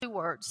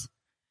words.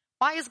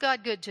 Why is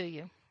God good to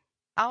you?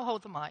 I'll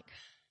hold the mic.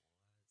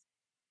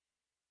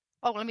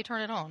 Oh, let me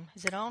turn it on.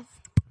 Is it on?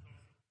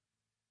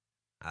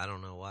 I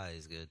don't know why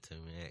he's good to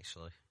me,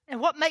 actually. And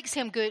what makes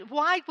him good?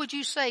 Why would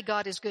you say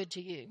God is good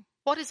to you?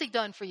 What has he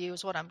done for you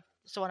is what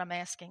I'm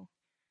asking.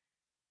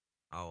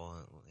 Oh,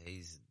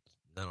 he's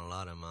done a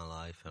lot in my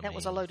life. That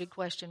was a loaded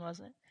question,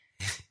 wasn't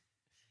it?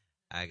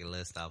 I can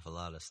list off a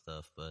lot of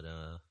stuff, but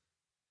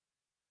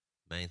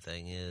main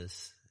thing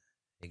is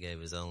he gave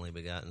his only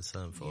begotten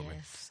son for me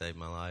to save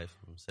my life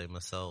and save my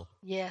soul.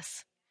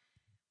 Yes.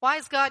 Why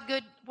is God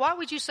good? Why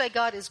would you say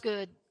God is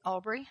good,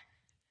 Aubrey?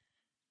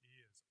 He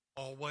is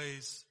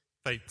always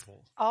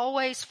faithful.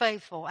 Always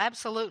faithful.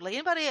 Absolutely.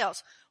 Anybody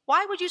else?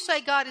 Why would you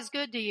say God is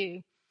good to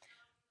you?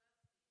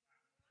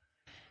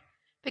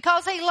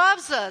 Because he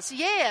loves us.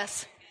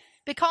 Yes.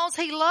 Because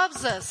he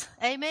loves us.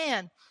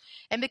 Amen.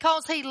 And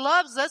because he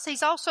loves us,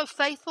 he's also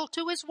faithful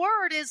to his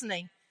word, isn't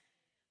he?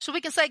 So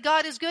we can say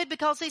God is good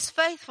because he's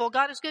faithful.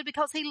 God is good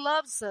because he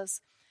loves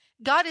us.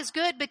 God is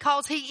good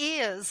because he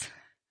is.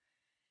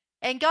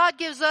 And God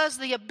gives us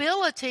the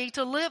ability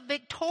to live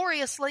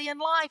victoriously in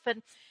life.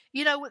 And,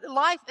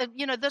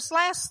 this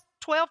last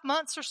 12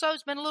 months or so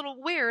has been a little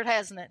weird,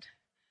 hasn't it?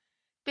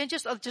 Been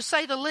just, to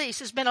say the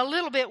least, it's been a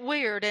little bit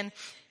weird. And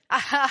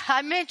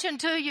I mentioned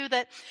to you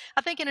that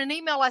I think in an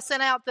email I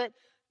sent out that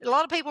a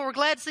lot of people were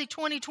glad to see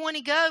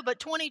 2020 go, but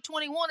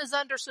 2021 is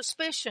under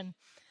suspicion.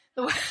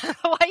 The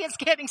way it's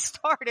getting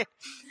started.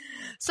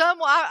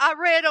 I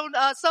read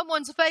on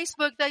someone's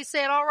Facebook, they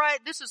said, all right,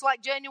 this is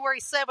like January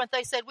 7th.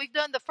 They said, we've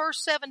done the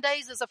first 7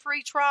 days as a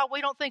free trial. We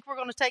don't think we're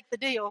going to take the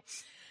deal.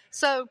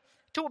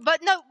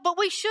 But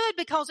we should,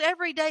 because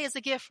every day is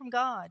a gift from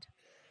God.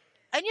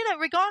 And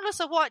regardless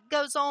of what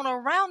goes on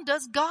around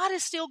us, God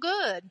is still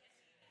good.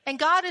 And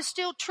God is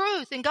still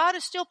truth. And God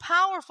is still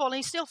powerful. And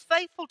he's still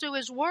faithful to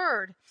his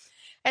word.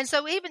 And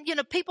so even,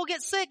 people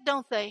get sick,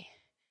 don't they?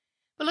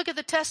 But look at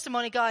the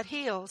testimony God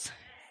heals.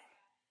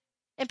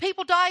 And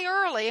people die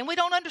early, and we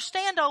don't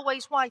understand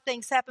always why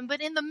things happen.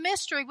 But in the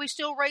mystery, we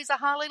still raise a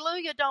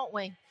hallelujah, don't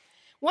we?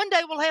 One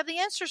day we'll have the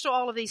answers to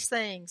all of these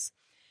things.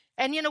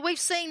 And, we've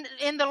seen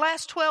in the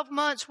last 12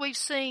 months, we've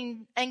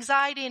seen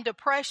anxiety and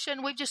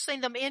depression. We've just seen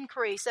them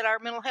increase at our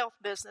mental health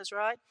business,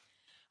 right?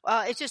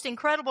 It's just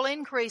incredible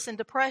increase in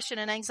depression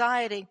and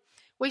anxiety.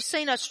 We've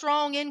seen a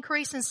strong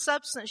increase in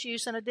substance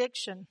use and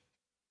addiction.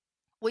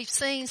 We've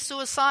seen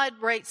suicide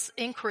rates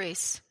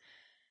increase.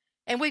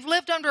 And we've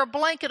lived under a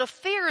blanket of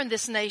fear in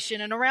this nation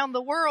and around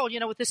the world,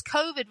 with this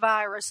COVID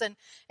virus.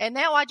 And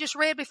now I just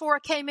read before I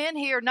came in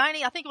here,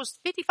 I think it was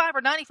 55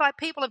 or 95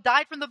 people have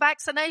died from the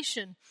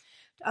vaccination.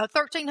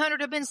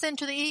 1,300 have been sent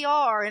to the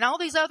ER and all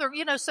these other,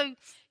 so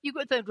you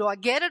could think, do I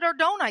get it or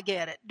don't I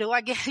get it? Do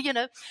I get,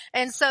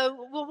 And so,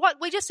 what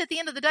we just at the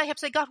end of the day have to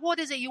say, God, what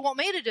is it you want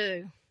me to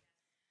do?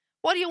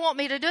 What do you want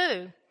me to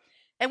do?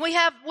 And we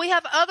have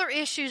other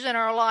issues in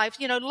our life.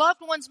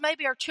 Loved ones,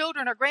 maybe our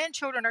children, our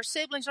grandchildren, our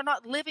siblings are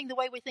not living the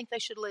way we think they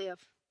should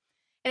live.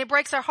 And it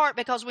breaks our heart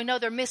because we know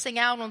they're missing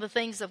out on the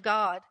things of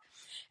God.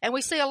 And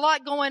we see a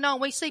lot going on.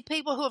 We see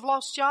people who have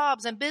lost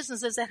jobs and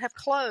businesses that have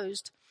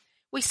closed.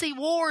 We see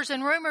wars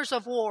and rumors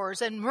of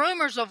wars and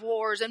rumors of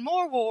wars and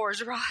more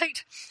wars,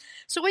 right?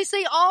 So we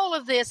see all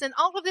of this, and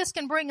all of this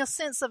can bring a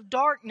sense of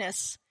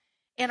darkness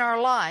in our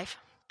life.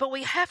 But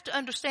we have to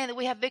understand that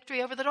we have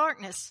victory over the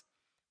darkness.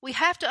 We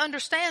have to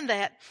understand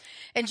that.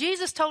 And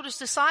Jesus told his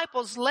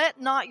disciples, let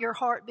not your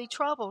heart be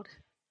troubled.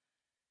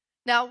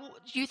 Now,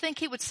 do you think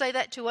he would say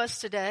that to us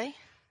today?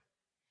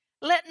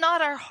 Let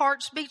not our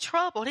hearts be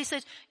troubled. He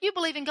says, you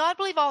believe in God,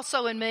 believe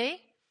also in me.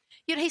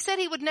 He said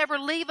he would never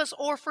leave us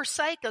or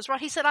forsake us, right?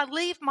 He said, I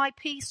leave my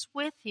peace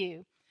with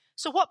you.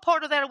 So what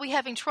part of that are we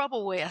having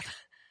trouble with?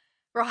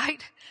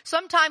 Right?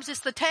 Sometimes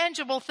it's the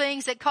tangible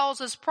things that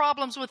causes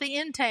problems with the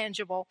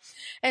intangible.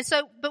 And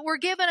so, but we're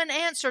given an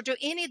answer to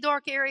any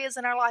dark areas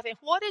in our life. And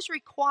what is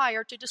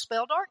required to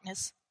dispel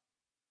darkness?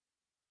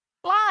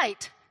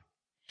 Light.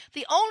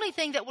 The only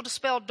thing that will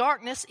dispel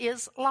darkness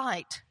is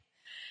light.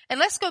 And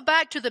let's go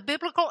back to the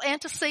biblical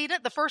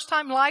antecedent, the first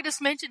time light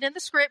is mentioned in the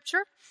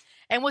scripture.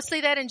 And we'll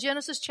see that in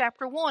Genesis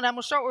chapter 1. I'm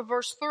going to start with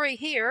verse 3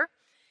 here.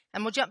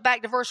 And we'll jump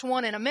back to verse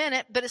 1 in a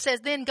minute. But it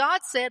says, then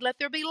God said, let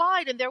there be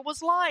light. And there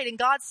was light. And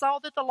God saw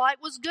that the light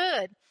was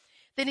good.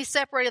 Then he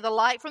separated the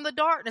light from the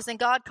darkness. And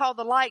God called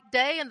the light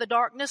day and the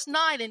darkness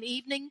night. And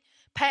evening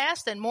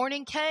passed and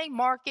morning came,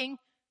 marking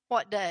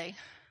what day?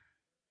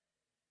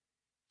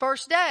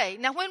 First day.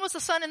 Now when was the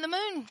sun and the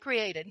moon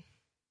created?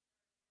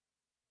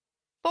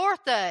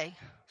 Fourth day.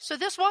 So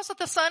this wasn't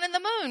the sun and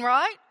the moon,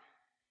 right?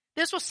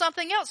 This was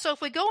something else. So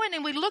if we go in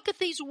and we look at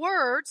these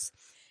words,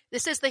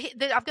 this is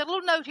I've got a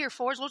little note here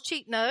for us, a little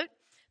cheat note.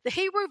 The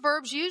Hebrew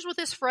verbs used with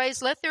this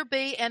phrase, let there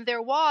be and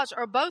there was,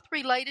 are both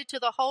related to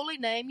the holy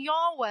name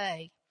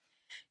Yahweh.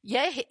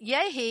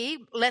 Yehi,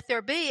 let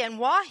there be, and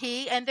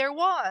Wahi, and there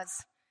was.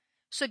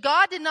 So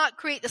God did not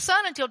create the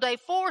sun until day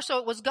 4, so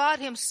it was God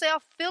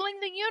himself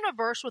filling the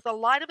universe with the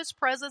light of his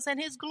presence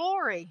and his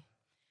glory.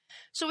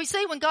 So we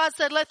see when God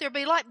said, let there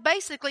be light,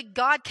 basically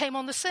God came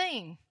on the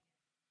scene.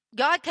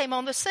 God came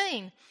on the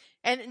scene.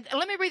 And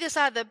let me read this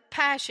out of the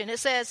Passion. It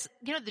says,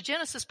 the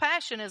Genesis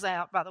Passion is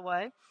out, by the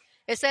way.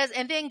 It says,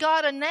 and then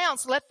God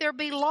announced, let there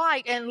be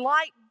light, and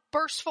light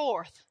burst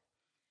forth.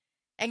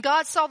 And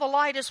God saw the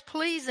light as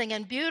pleasing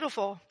and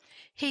beautiful.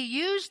 He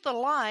used the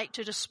light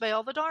to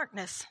dispel the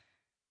darkness.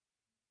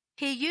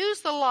 He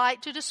used the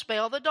light to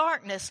dispel the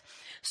darkness.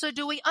 So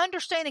do we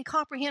understand and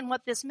comprehend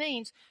what this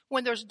means?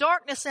 When there's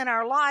darkness in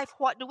our life,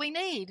 what do we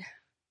need?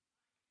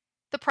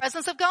 The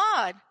presence of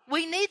God.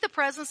 We need the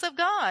presence of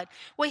God.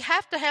 We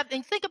have to have,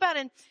 and think about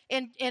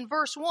in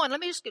verse 1. Let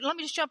me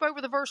just jump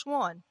over to verse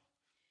 1.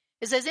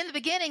 It says, in the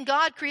beginning,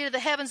 God created the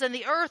heavens and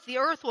the earth. The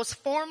earth was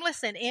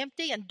formless and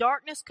empty, and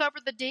darkness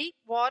covered the deep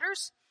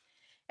waters.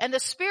 And the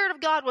Spirit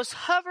of God was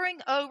hovering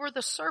over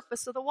the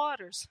surface of the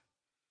waters.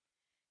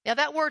 Now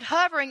that word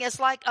hovering is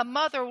like a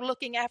mother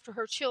looking after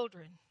her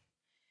children.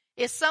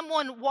 It's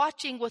someone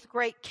watching with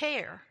great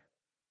care,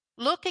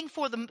 looking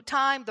for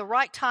the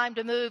right time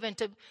to move and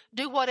to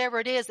do whatever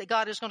it is that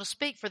God is going to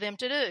speak for them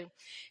to do.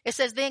 It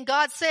says, then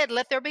God said,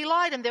 let there be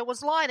light, and there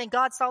was light, and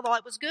God saw the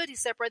light was good. He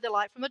separated the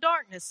light from the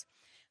darkness.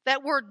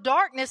 That word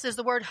darkness is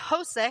the word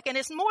hosek, and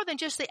it's more than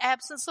just the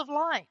absence of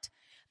light.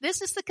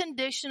 This is the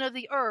condition of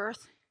the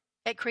earth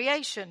at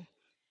creation.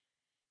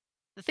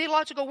 The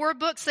Theological Word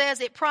Book says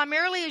it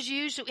primarily is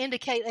used to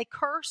indicate a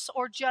curse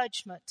or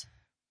judgment.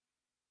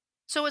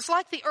 So it's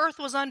like the earth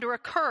was under a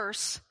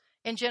curse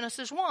in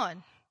Genesis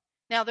 1.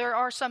 Now, there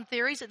are some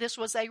theories that this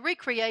was a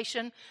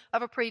recreation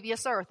of a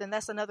previous earth, and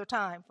that's another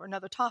time for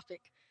another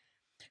topic.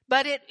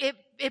 But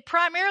it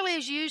primarily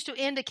is used to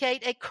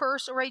indicate a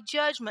curse or a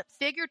judgment.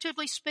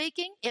 Figuratively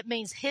speaking, it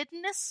means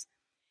hiddenness,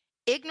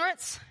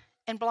 ignorance,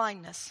 and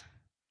blindness.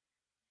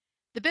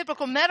 The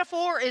biblical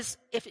metaphor is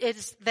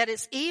that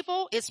it's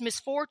evil, it's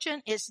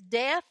misfortune, it's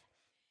death,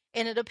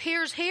 and it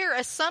appears here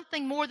as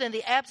something more than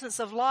the absence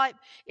of light.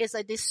 Is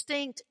a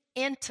distinct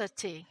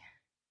entity.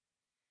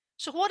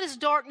 So what is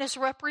darkness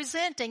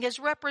representing? It's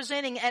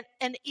representing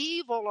an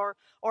evil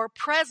or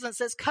presence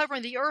that's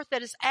covering the earth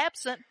that is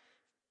absent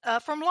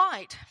from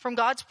light, from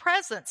God's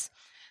presence.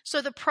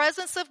 So the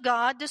presence of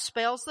God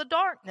dispels the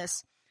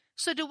darkness.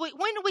 So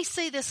when do we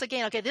see this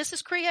again? Okay, this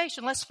is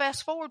creation. Let's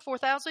fast forward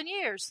 4,000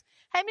 years.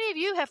 How many of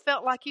you have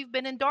felt like you've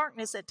been in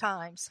darkness at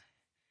times?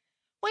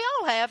 We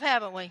all have,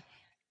 haven't we?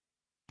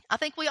 I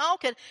think we all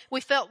could.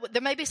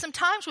 There may be some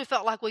times we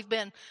felt like we've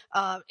been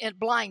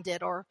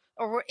blinded or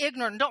we're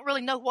ignorant and don't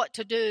really know what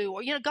to do.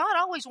 Or, God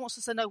always wants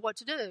us to know what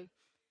to do.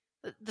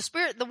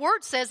 The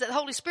Word says that the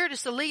Holy Spirit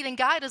is to lead and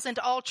guide us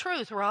into all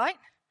truth, right?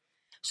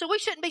 So we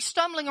shouldn't be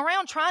stumbling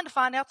around trying to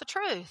find out the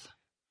truth.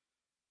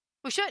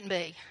 We shouldn't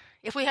be.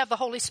 If we have the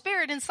Holy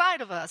Spirit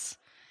inside of us,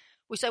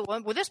 we say,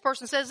 well, this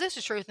person says this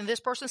is truth and this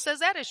person says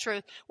that is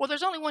truth. Well,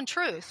 there's only one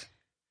truth.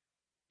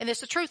 And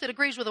it's the truth that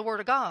agrees with the Word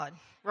of God,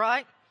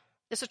 right?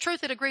 It's the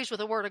truth that agrees with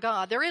the Word of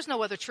God. There is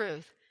no other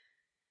truth.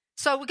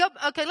 So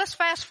let's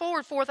fast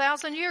forward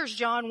 4,000 years,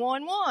 John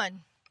 1:1.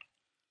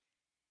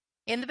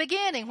 In the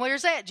beginning,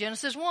 where's that?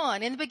 Genesis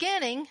 1. In the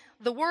beginning,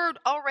 the Word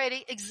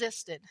already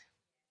existed.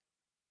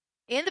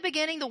 In the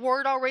beginning, the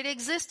Word already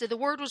existed. The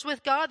Word was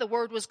with God. The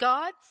Word was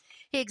God.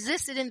 He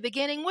existed in the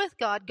beginning with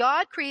God.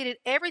 God created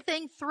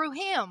everything through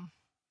Him.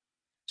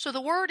 So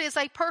the Word is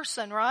a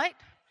person, right?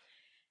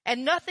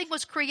 And nothing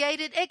was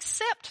created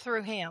except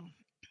through Him.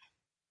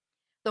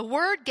 The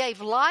Word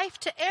gave life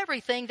to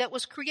everything that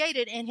was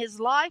created, and His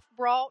life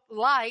brought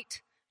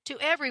light to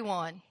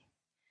everyone.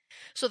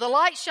 So the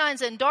light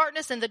shines in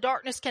darkness, and the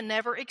darkness can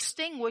never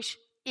extinguish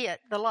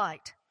the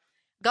light.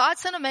 God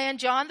sent a man,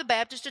 John the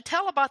Baptist, to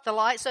tell about the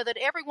light so that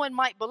everyone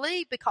might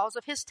believe because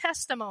of his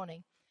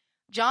testimony.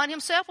 John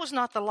himself was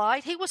not the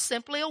light. He was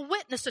simply a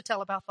witness to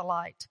tell about the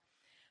light.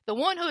 The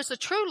one who is the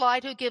true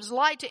light, who gives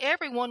light to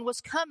everyone,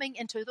 was coming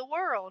into the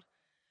world.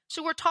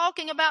 So we're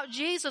talking about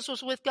Jesus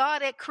was with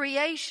God at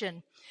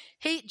creation.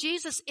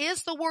 Jesus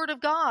is the Word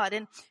of God,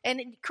 and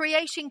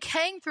creation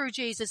came through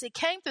Jesus. It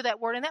came through that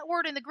word, and that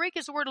word in the Greek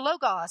is the word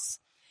logos.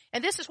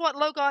 And this is what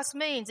logos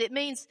means. It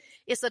means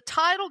it's a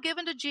title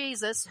given to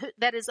Jesus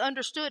that is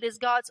understood as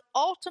God's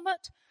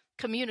ultimate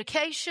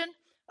communication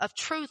of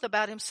truth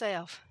about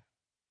Himself.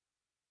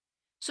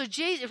 So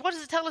Jesus, what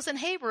does it tell us in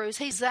Hebrews?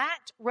 He's that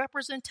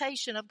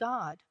representation of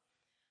God.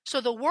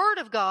 So the Word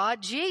of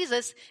God,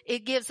 Jesus,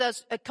 it gives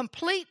us a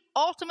complete,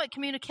 ultimate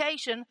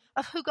communication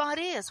of who God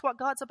is, what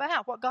God's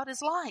about, what God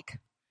is like.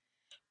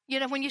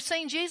 When you've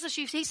seen Jesus,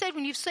 He said,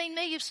 when you've seen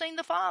me, you've seen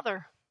the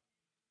Father.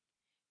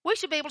 We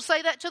should be able to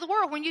say that to the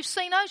world. When you've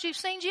seen us, you've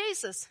seen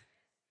Jesus.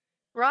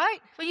 Right?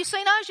 When you've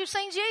seen us, you've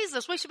seen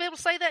Jesus. We should be able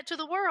to say that to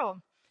the world.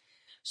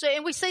 So,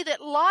 and we see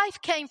that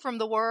life came from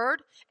the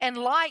Word and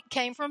light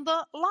came from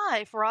the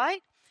life,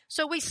 right?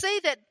 So we see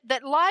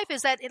that life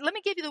is that, let me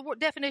give you the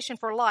definition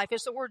for life.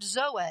 It's the word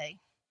Zoe.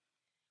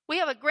 We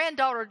have a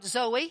granddaughter,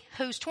 Zoe,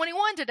 who's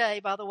 21 today,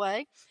 by the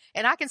way.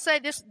 And I can say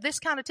this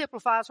kind of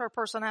typifies her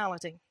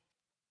personality.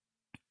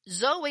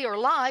 Zoe, or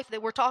life,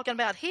 that we're talking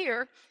about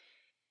here,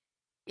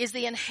 is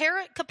the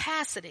inherent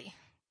capacity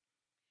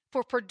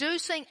for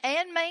producing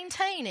and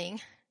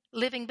maintaining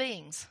living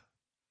beings.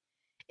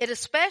 It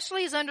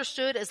especially is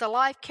understood as a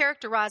life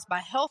characterized by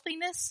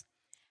healthiness,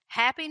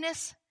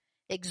 happiness,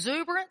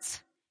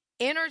 exuberance,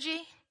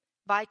 energy,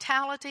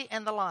 vitality,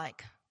 and the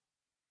like.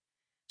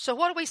 So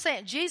what are we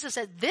saying? Jesus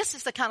said, this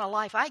is the kind of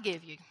life I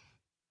give you.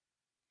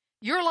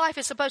 Your life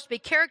is supposed to be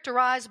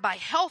characterized by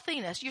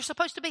healthiness. You're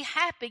supposed to be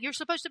happy. You're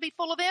supposed to be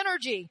full of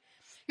energy.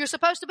 You're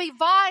supposed to be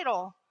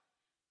vital.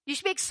 You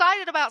should be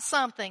excited about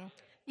something.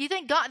 You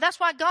think God, that's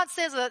why God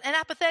says an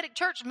apathetic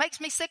church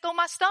makes me sick on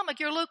my stomach.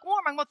 You're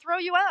lukewarm. I'm going to throw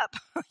you up,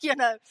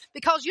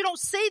 because you don't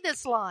see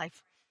this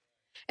life.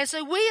 And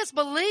so we as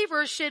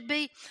believers should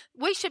be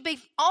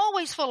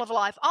always full of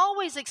life,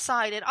 always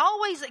excited,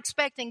 always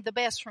expecting the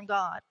best from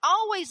God,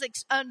 always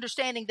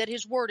understanding that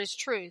His Word is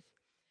truth.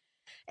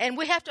 And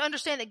we have to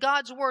understand that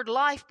God's Word,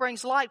 life,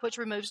 brings light, which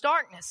removes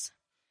darkness.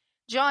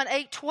 John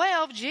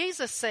 8:12,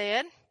 Jesus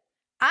said,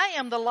 I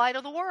am the light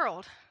of the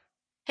world.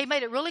 He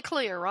made it really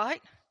clear,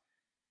 right?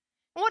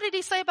 What did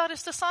He say about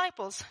His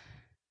disciples?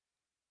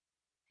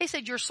 He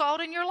said, you're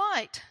salt and you're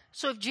light.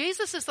 So if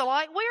Jesus is the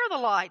light, we're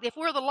the light. If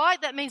we're the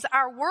light, that means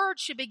our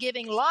words should be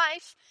giving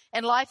life,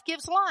 and life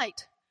gives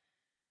light.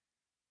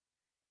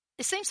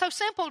 It seems so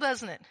simple,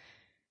 doesn't it?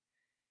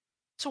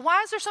 So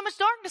why is there so much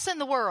darkness in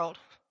the world?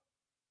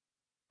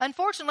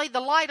 Unfortunately, the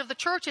light of the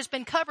church has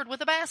been covered with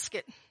a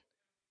basket.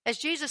 As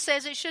Jesus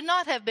says, it should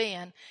not have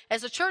been.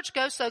 As the church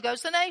goes, so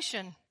goes the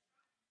nation.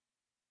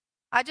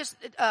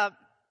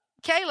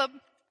 Caleb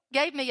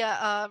gave me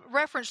a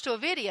reference to a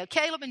video.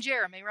 Caleb and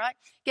Jeremy, right?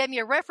 Gave me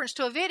a reference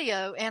to a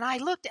video, and I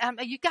looked.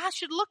 You guys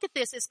should look at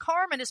this. It's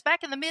Carmen. It's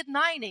back in the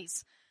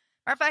mid-'90s.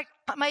 In fact,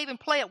 I may even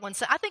play it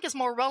once. I think it's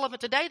more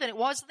relevant today than it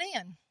was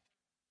then.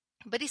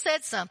 But he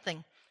said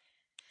something.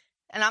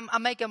 And I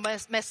may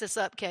mess this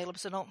up, Caleb,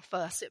 so don't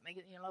fuss at me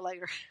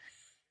later.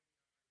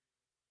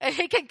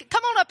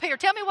 Come on up here.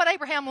 Tell me what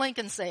Abraham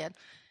Lincoln said.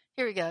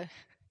 Here we go.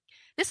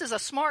 This is a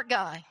smart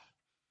guy.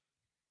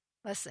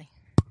 Let's see.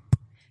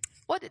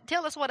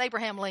 Tell us what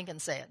Abraham Lincoln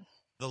said.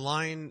 The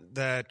line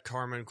that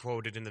Carmen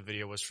quoted in the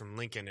video was from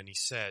Lincoln, and he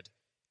said,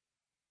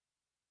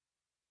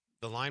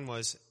 the line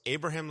was,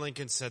 Abraham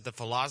Lincoln said the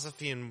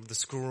philosophy in the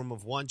schoolroom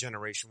of one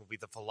generation will be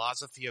the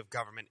philosophy of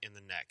government in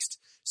the next.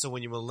 So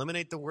when you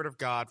eliminate the word of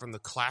God from the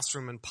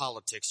classroom and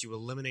politics, you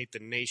eliminate the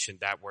nation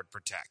that word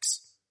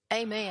protects.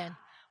 Amen.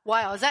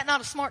 Wow, is that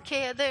not a smart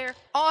kid there?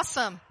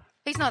 Awesome.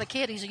 He's not a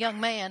kid, he's a young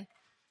man.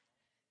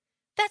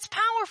 That's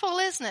powerful,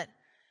 isn't it?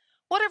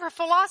 Whatever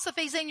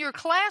philosophy's in your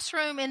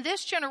classroom in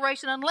this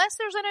generation, unless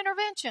there's an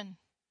intervention,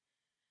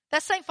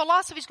 that same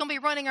philosophy is going to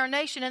be running our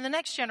nation in the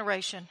next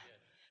generation.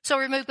 So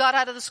we remove God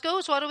out of the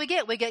schools, what do? We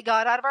get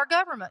God out of our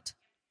government.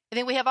 And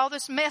then we have all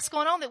this mess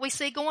going on that we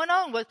see going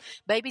on with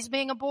babies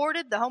being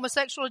aborted, the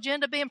homosexual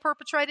agenda being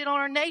perpetrated on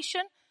our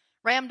nation,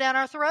 rammed down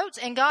our throats.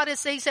 And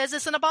He says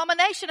it's an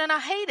abomination and I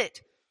hate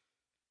it.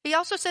 He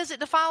also says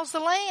it defiles the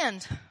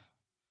land.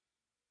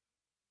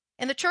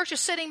 And the church is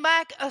sitting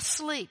back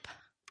asleep.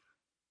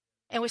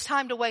 And it's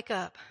time to wake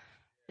up.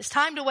 It's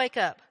time to wake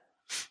up.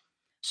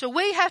 So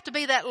we have to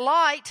be that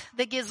light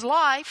that gives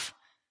life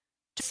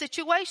to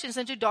situations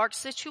and to dark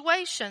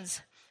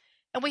situations.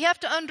 And we have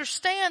to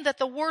understand that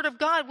the Word of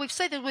God, we've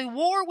said that we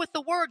war with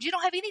the Word. You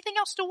don't have anything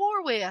else to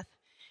war with.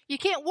 You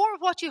can't war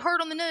with what you heard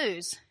on the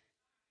news.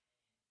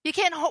 You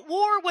can't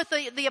war with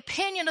the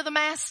opinion of the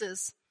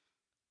masses.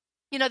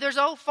 There's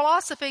an old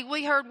philosophy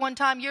we heard one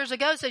time years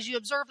ago says you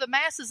observe the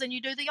masses and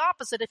you do the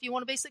opposite if you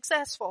want to be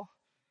successful.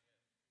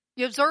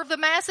 You observe the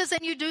masses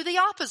and you do the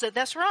opposite.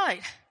 That's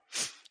right.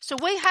 So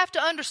we have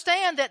to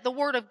understand that the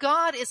Word of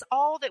God is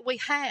all that we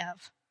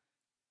have.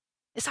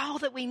 It's all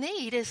that we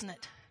need, isn't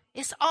it?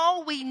 It's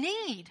all we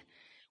need.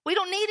 We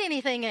don't need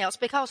anything else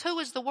because who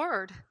is the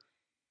Word?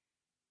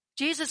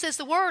 Jesus is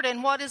the Word.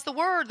 And what is the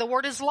Word? The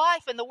Word is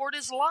life and the Word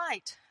is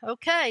light.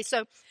 Okay,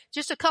 so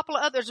just a couple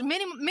of others.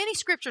 Many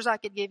scriptures I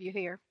could give you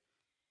here.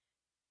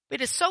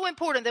 It is so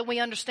important that we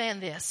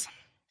understand this.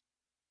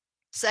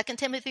 2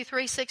 Timothy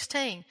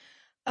 3:16.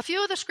 A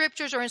few of the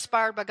scriptures are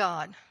inspired by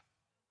God.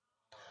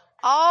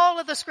 All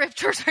of the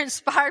scriptures are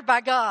inspired by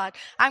God.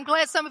 I'm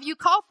glad some of you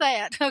caught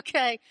that.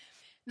 Okay.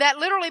 That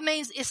literally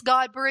means it's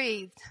God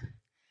breathed.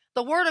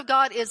 The Word of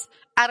God is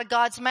out of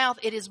God's mouth.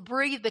 It is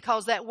breathed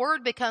because that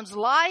Word becomes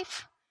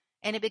life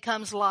and it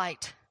becomes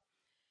light.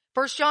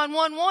 1 John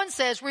 1:1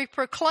 says, we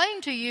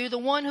proclaim to you the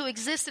one who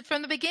existed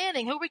from the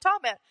beginning. Who are we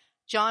talking about?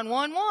 John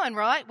 1:1,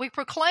 right? We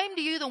proclaim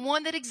to you the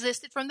one that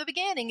existed from the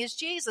beginning is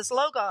Jesus,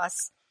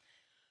 Logos,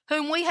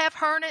 whom we have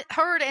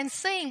heard and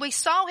seen. We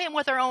saw him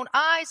with our own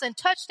eyes and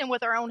touched him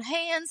with our own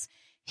hands.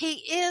 He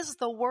is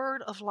the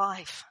Word of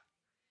life.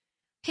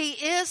 He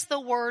is the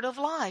Word of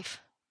life.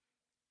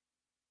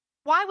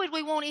 Why would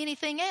we want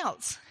anything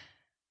else?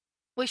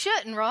 We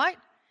shouldn't, right?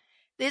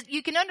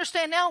 You can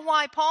understand now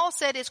why Paul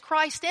said, is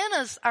Christ in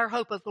us our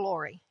hope of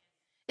glory?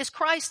 Is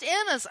Christ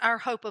in us our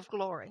hope of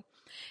glory?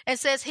 And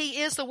says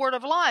he is the Word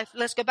of life.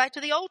 Let's go back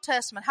to the Old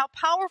Testament. How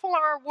powerful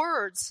are our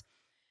words?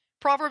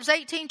 Proverbs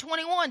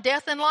 18:21,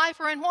 death and life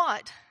are in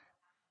what?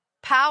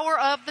 Power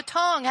of the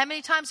tongue. How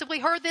many times have we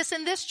heard this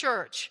in this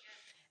church?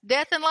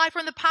 Death and life are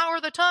in the power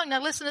of the tongue.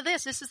 Now listen to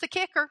this. This is the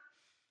kicker.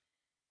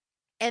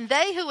 And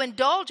they who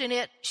indulge in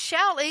it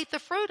shall eat the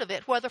fruit of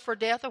it, whether for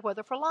death or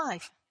whether for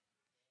life.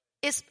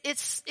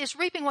 It's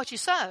reaping what you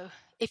sow.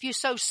 If you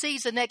sow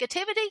seeds of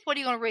negativity, what are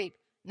you going to reap?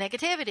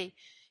 Negativity.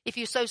 If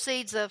you sow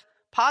seeds of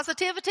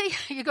positivity,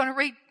 you're going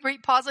to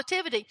reap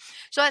positivity.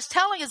 So that's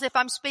telling us if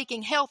I'm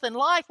speaking health and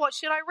life, what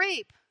should I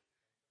reap?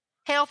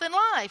 Health and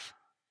life.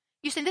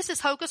 You see, this is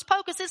hocus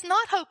pocus. It's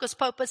not hocus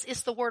pocus.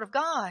 It's the Word of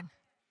God.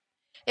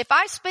 If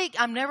I speak,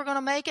 I'm never going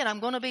to make it,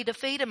 I'm going to be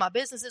defeated, my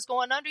business is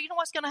going under, you know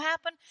what's going to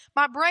happen?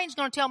 My brain's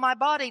going to tell my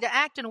body to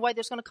act in a way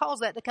that's going to cause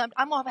that to come.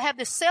 I'm going to have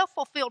this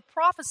self-fulfilled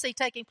prophecy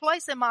taking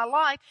place in my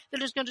life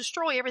that is going to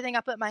destroy everything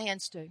I put my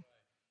hands to.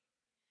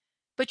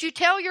 But you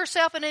tell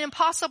yourself in an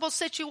impossible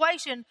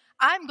situation,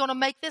 I'm going to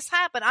make this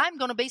happen. I'm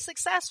going to be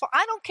successful.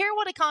 I don't care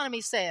what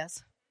economy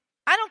says.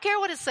 I don't care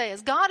what it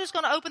says. God is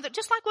going to open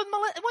just like with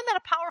Melissa. Wasn't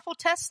that a powerful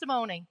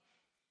testimony?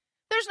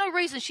 There's no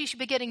reason she should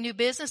be getting new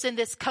business in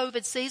this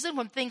COVID season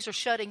when things are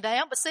shutting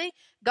down. But see,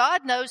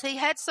 God knows He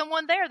had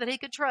someone there that He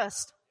could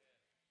trust.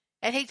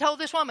 And He told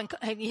this woman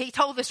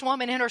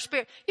in her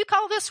spirit, you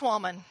call this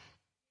woman.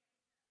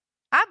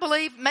 I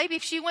believe maybe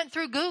if she went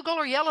through Google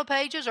or Yellow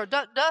Pages or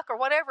DuckDuck or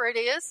whatever it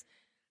is,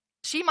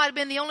 she might have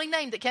been the only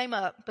name that came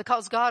up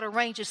because God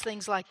arranges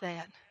things like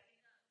that.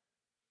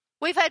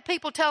 We've had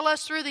people tell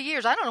us through the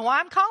years, I don't know why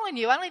I'm calling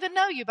you. I don't even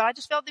know you, but I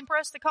just felt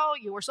impressed to call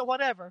you or so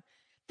whatever.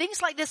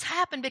 Things like this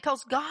happen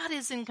because God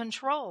is in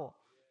control.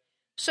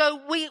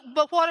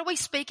 But what are we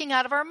speaking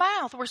out of our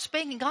mouth? We're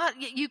speaking, God,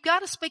 you've got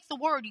to speak the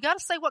word. You got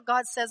to say what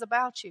God says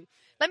about you.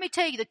 Let me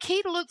tell you, the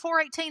key to Luke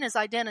 4:18 is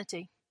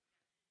identity.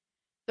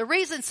 The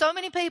reason so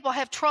many people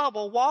have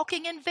trouble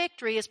walking in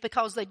victory is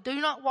because they do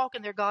not walk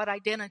in their God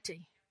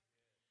identity.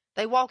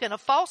 They walk in a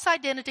false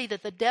identity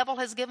that the devil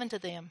has given to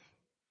them.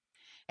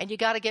 And you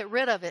got to get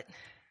rid of it.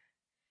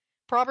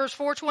 Proverbs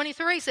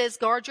 4:23 says,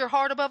 guard your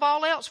heart above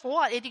all else. For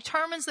what? It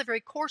determines the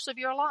very course of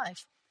your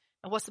life.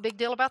 And what's the big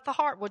deal about the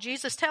heart? Well,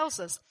 Jesus tells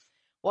us,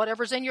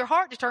 whatever's in your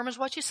heart determines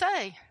what you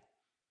say.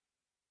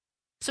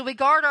 So we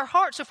guard our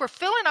heart. So if we're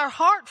filling our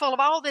heart full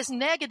of all this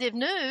negative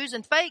news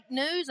and fake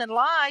news and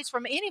lies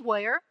from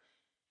anywhere,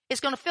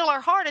 it's going to fill our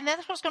heart, and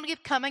that's what's going to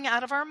get coming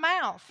out of our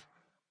mouth.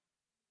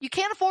 You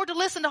can't afford to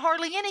listen to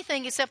hardly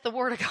anything except the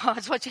Word of God.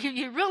 It's what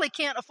you really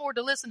can't afford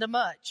to listen to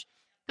much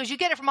because you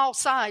get it from all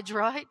sides,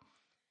 right?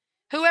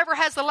 Whoever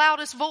has the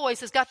loudest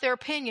voice has got their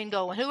opinion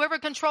going. Whoever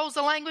controls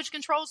the language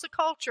controls the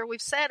culture.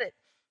 We've said it.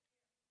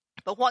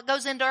 But what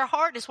goes into our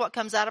heart is what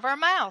comes out of our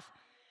mouth.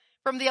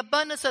 From the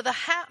abundance of the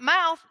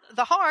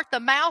heart, the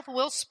mouth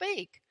will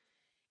speak.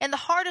 And the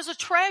heart is a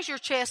treasure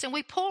chest, and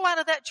we pull out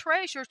of that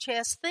treasure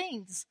chest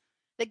things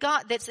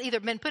that's either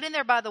been put in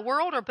there by the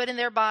world or put in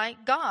there by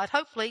God,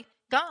 hopefully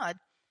God.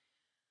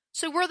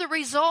 So we're the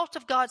result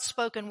of God's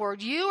spoken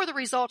word. You are the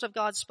result of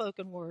God's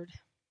spoken word.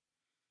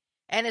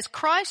 And as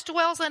Christ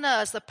dwells in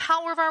us, the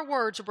power of our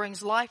words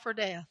brings life or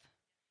death.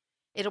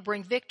 It'll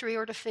bring victory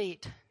or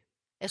defeat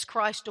as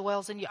Christ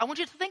dwells in you. I want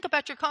you to think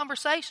about your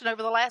conversation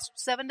over the last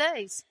 7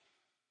 days.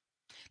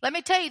 Let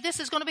me tell you, this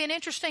is going to be an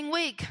interesting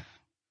week.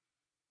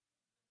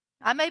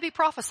 I may be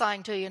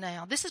prophesying to you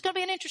now. This is going to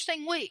be an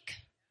interesting week.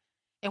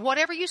 And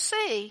whatever you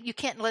see, you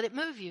can't let it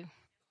move you.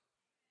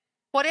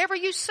 Whatever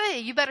you see,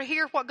 you better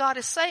hear what God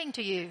is saying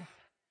to you.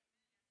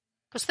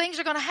 Because things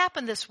are going to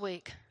happen this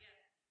week.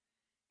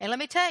 And let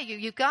me tell you,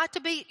 you've got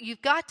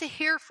to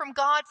hear from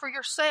God for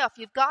yourself.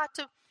 You've got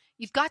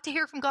to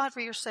hear from God for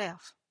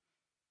yourself.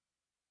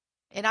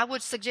 And I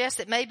would suggest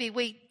that maybe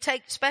we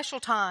take special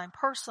time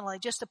personally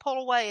just to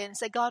pull away and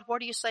say, God,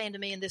 what are you saying to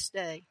me in this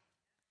day?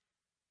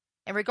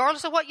 And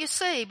regardless of what you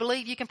see,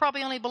 you can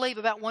probably only believe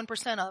about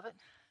 1% of it.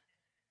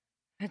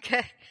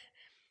 Okay?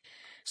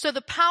 So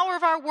the power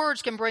of our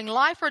words can bring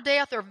life or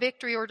death or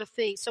victory or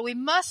defeat. So we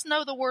must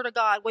know the Word of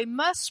God. We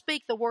must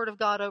speak the Word of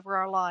God over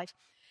our life.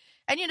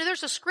 And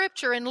there's a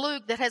scripture in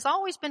Luke that has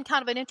always been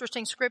kind of an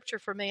interesting scripture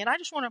for me. And I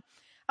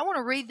want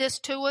to read this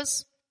to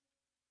us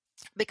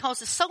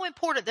because it's so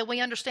important that we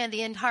understand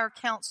the entire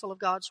counsel of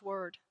God's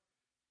Word.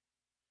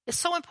 It's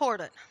so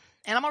important.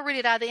 And I'm going to read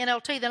it out of the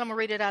NLT, then I'm going to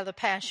read it out of the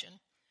Passion.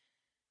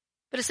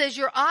 But it says,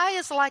 your eye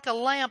is like a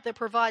lamp that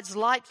provides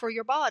light for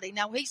your body.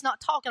 Now, he's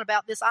not talking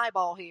about this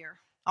eyeball here,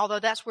 although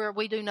that's where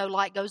we do know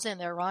light goes in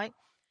there, right?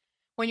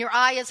 When your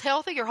eye is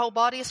healthy, your whole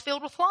body is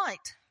filled with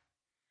light.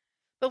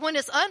 But when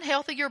it's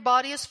unhealthy, your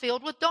body is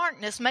filled with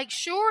darkness. Make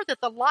sure that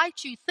the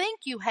light you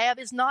think you have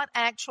is not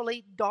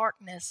actually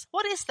darkness.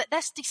 What is that?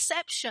 That's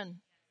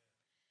deception.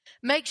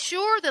 Make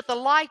sure that the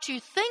light you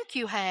think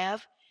you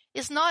have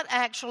is not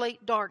actually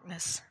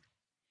darkness.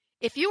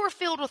 If you are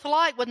filled with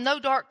light with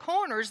no dark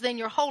corners, then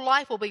your whole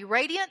life will be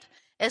radiant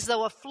as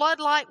though a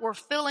floodlight were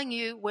filling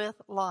you with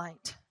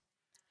light.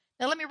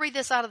 Now let me read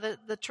this out of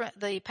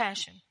the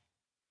Passion.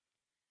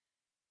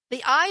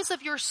 The eyes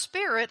of your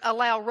spirit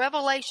allow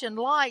revelation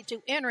light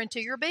to enter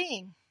into your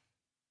being.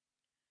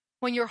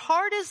 When your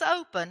heart is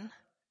open,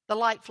 the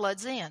light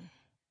floods in.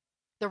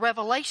 The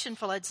revelation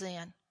floods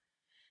in.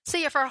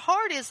 See, if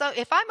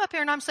I'm up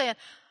here and I'm saying,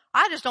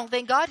 I just don't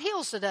think God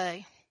heals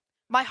today,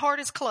 my heart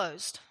is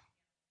closed.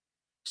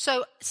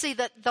 So, see,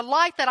 the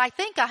light that I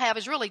think I have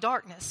is really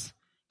darkness,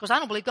 because I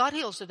don't believe God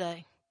heals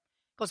today,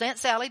 because Aunt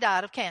Sally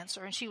died of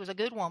cancer, and she was a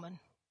good woman.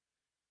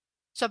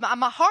 So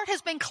my heart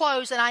has been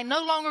closed, and I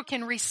no longer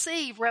can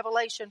receive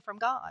revelation from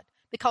God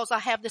because I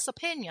have this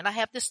opinion. I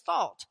have this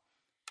thought.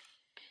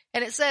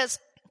 And it says,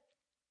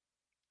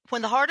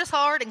 when the heart is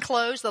hard and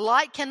closed, the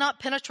light cannot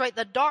penetrate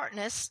the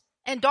darkness,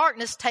 and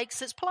darkness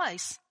takes its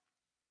place.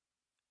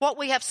 What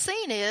we have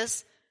seen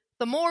is,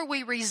 the more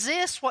we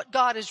resist what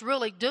God is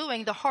really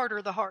doing, the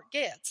harder the heart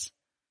gets.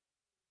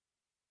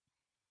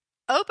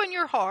 Open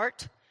your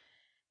heart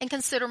and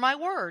consider my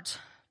words.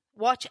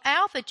 Watch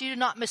out that you do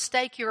not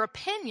mistake your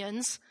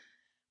opinions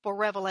for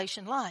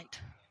revelation light.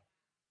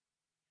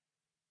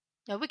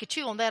 Now, we could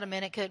chew on that a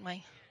minute, couldn't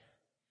we?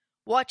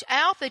 Watch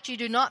out that you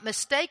do not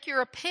mistake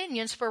your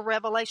opinions for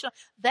revelation.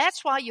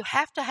 That's why you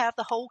have to have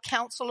the whole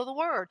counsel of the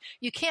Word.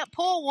 You can't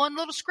pull one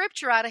little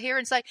scripture out of here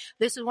and say,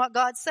 this is what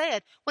God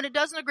said, when it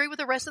doesn't agree with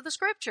the rest of the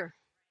scripture.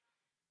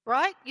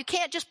 Right? You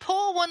can't just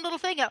pull one little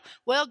thing out.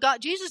 Well,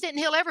 Jesus didn't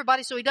heal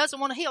everybody, so he doesn't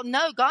want to heal.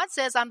 No, God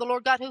says, I'm the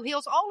Lord God who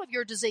heals all of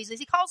your diseases.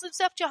 He calls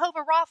himself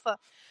Jehovah Rapha.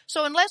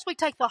 So unless we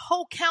take the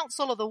whole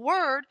counsel of the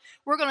Word,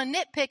 we're going to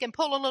nitpick and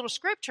pull a little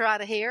scripture out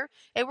of here,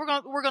 and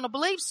we're going to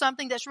believe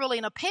something that's really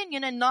an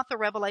opinion and not the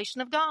revelation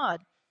of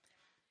God.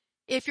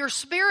 If your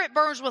spirit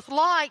burns with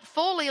light,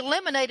 fully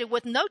illuminated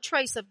with no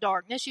trace of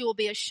darkness, you will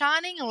be a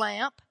shining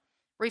lamp,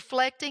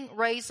 reflecting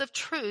rays of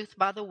truth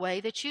by the way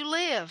that you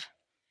live.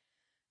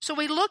 So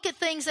we look at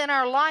things in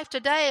our life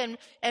today,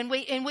 and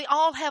we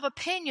all have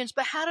opinions,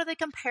 but how do they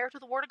compare to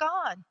the Word of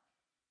God?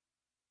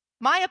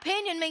 My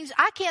opinion means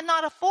I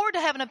cannot afford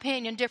to have an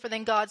opinion different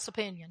than God's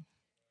opinion.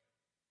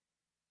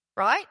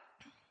 Right?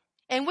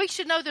 And we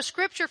should know the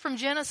scripture from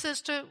Genesis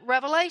to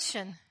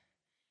Revelation.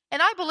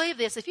 And I believe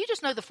this. If you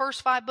just know the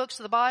first 5 books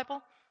of the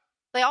Bible,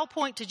 they all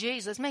point to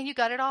Jesus. Man, you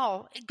got it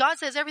all. God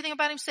says everything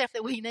about himself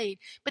that we need,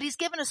 but he's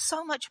given us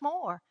so much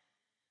more.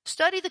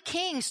 Study the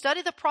Kings,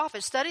 study the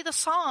prophets, study the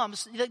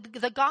Psalms,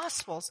 the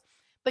Gospels.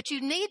 But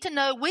we need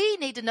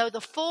to know the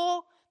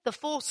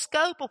full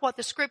scope of what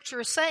the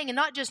scripture is saying, and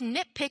not just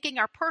nitpicking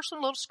our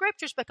personal little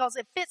scriptures because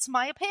it fits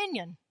my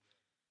opinion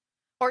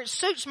or it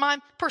suits my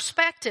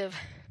perspective.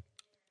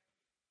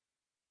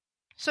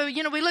 So,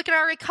 we look at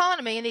our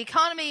economy, and the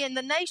economy in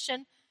the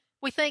nation,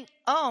 we think,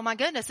 oh my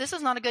goodness, this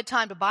is not a good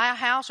time to buy a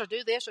house or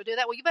do this or do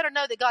that. Well, you better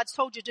know that God's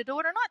told you to do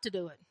it or not to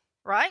do it,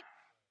 right?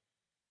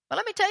 But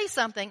let me tell you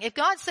something. If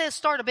God says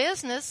start a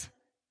business,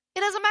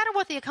 it doesn't matter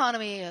what the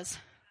economy is.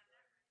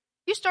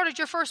 You started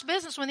your first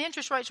business when the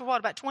interest rates were what,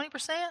 about 20%?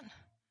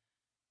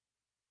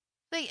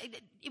 See,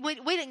 we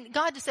didn't.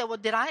 God just said, well,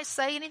 did I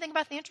say anything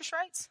about the interest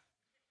rates?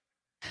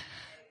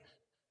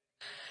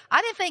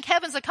 I didn't think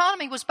heaven's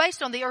economy was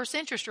based on the earth's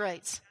interest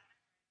rates,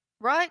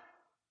 right?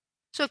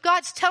 So if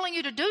God's telling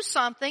you to do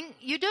something,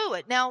 you do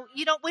it. Now,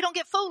 we don't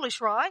get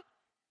foolish, right?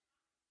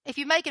 If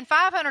you're making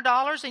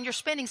 $500 and you're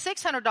spending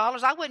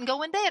 $600, I wouldn't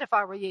go in debt if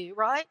I were you,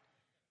 right?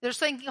 There's a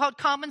thing called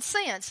common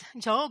sense.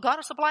 Oh, God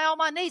will supply all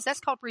my needs. That's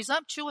called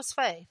presumptuous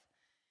faith.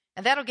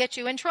 And that'll get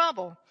you in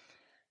trouble.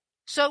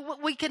 So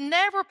we can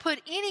never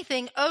put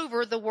anything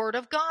over the Word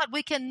of God.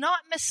 We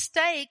cannot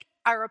mistake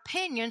our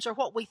opinions or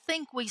what we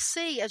think we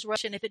see as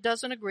Russian if it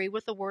doesn't agree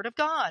with the Word of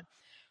God.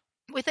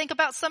 We think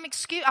about some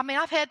excuse.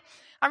 I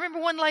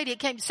remember one lady, it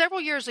came several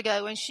years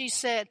ago, and she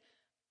said,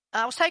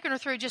 I was taking her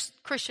through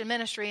just Christian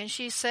ministry, and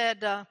she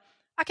said,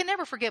 I can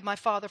never forgive my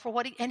father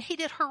for and he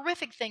did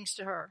horrific things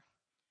to her.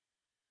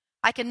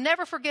 I can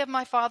never forgive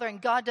my father,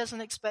 and God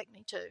doesn't expect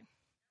me to.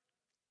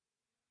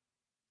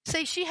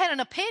 See, she had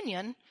an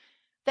opinion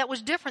that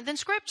was different than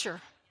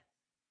Scripture.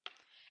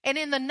 And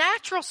in the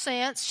natural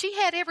sense, she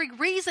had every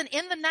reason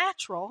in the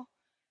natural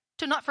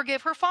to not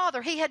forgive her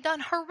father. He had done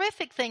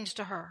horrific things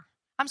to her.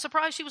 I'm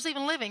surprised she was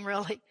even living,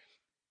 really.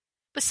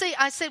 But see,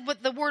 I said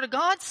what the Word of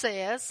God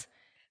says,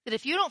 that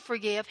if you don't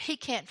forgive, he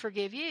can't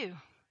forgive you.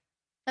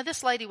 Now,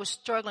 this lady was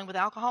struggling with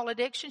alcohol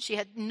addiction. She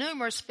had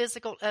numerous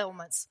physical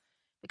ailments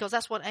because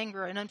that's what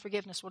anger and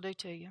unforgiveness will do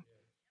to you.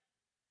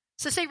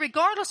 So see,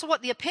 regardless of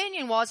what the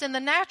opinion was, in the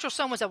natural,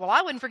 someone said, well,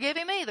 I wouldn't forgive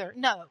him either.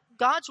 No,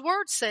 God's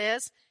Word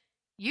says,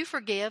 you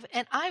forgive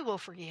and I will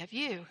forgive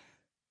you.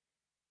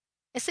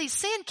 And see,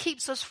 sin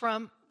keeps us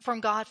from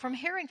God, from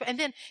hearing. And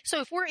then,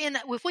 so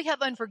if we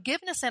have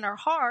unforgiveness in our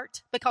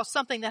heart because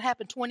something that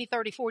happened 20,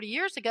 30, 40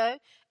 years ago,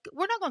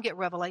 we're not going to get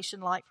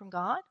revelation light from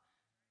God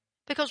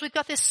because we've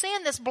got this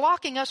sin that's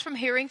blocking us from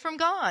hearing from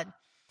God.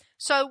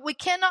 So we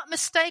cannot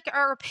mistake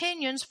our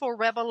opinions for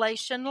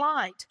revelation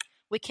light.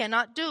 We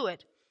cannot do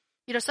it.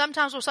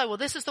 Sometimes we'll say, well,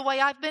 this is the way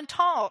I've been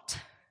taught.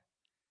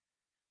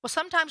 Well,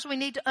 sometimes we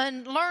need to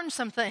unlearn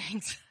some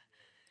things.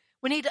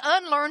 We need to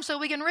unlearn so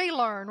we can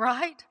relearn,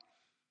 right?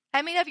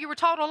 How many of you were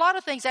taught a lot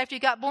of things after you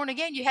got born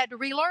again? You had to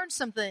relearn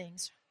some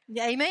things.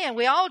 Amen.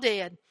 We all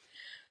did.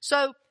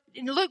 So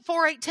in Luke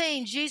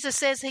 4:18, Jesus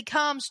says he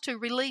comes to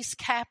release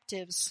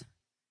captives.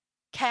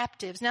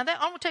 Captives. Now,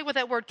 I want to tell you what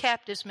that word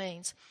captives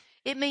means.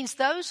 It means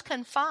those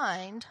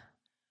confined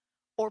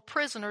or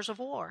prisoners of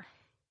war.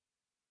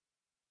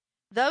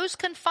 Those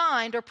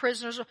confined are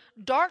prisoners.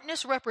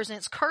 Darkness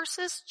represents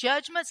curses,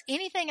 judgments,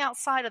 anything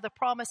outside of the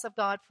promise of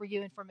God for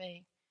you and for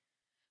me.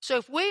 So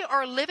if we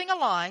are living a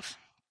life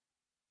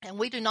and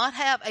we do not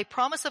have a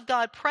promise of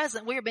God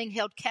present, we are being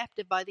held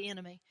captive by the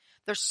enemy.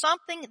 There's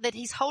something that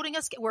he's holding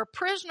us. We're a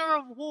prisoner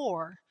of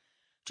war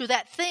to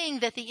that thing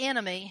that the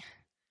enemy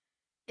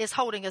is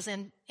holding us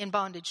in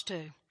bondage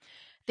to.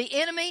 The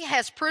enemy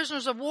has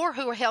prisoners of war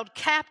who are held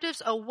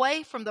captives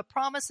away from the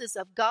promises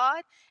of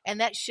God, and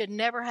that should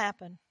never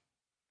happen.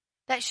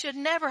 That should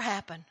never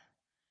happen.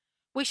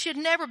 We should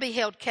never be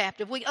held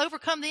captive. We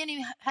overcome the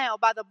enemy how?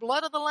 By the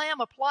blood of the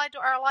Lamb applied to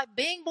our life,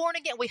 being born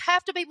again. We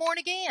have to be born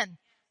again.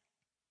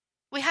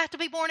 We have to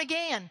be born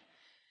again.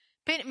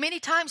 Many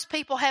times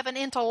people have an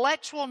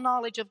intellectual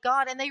knowledge of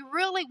God and they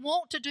really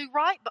want to do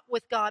right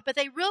with God, but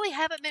they really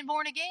haven't been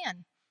born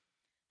again.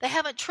 They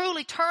haven't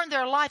truly turned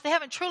their life. They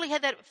haven't truly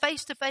had that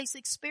face-to-face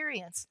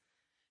experience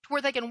to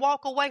where they can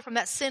walk away from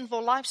that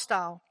sinful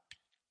lifestyle.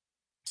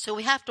 So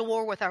we have to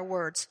war with our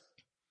words.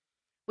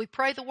 We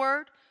pray the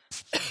word.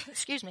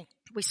 Excuse me.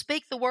 We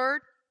speak the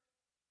word.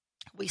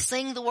 We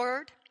sing the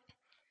word.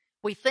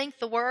 We think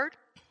the word.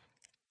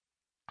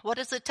 What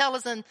does it tell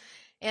us in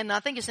I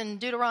think it's in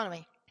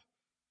Deuteronomy?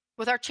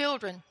 With our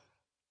children,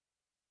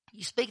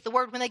 you speak the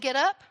word when they get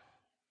up.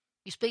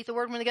 You speak the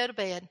word when they go to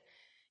bed.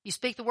 You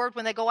speak the word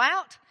when they go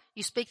out.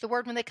 You speak the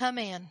word when they come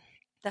in.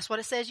 That's what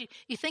it says.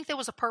 You think there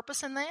was a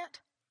purpose in that?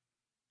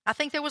 I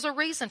think there was a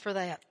reason for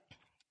that.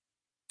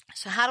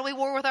 So how do we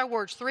war with our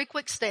words? 3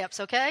 quick steps,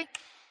 okay?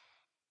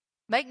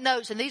 Make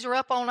notes, and these are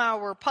up on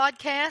our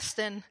podcast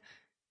and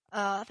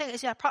I think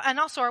it's and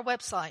also our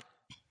website.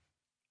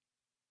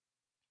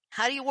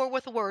 How do you war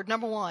with the word?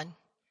 Number 1,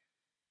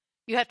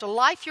 you have to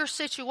life your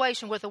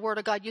situation with the word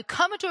of God. You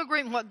come into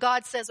agreement with what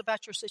God says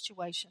about your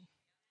situation.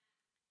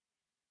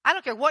 I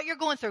don't care what you're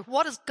going through.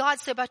 What does God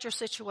say about your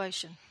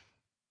situation?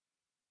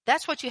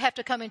 That's what you have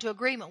to come into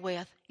agreement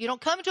with. You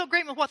don't come into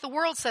agreement with what the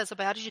world says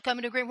about it. You come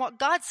into agreement with what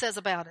God says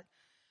about it.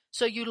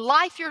 So you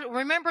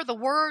remember the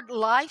word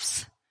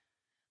lifes?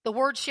 The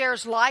word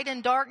shares light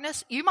and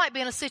darkness. You might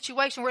be in a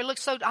situation where it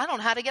looks I don't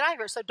know how to get out of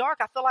here. It's so dark.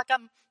 I feel like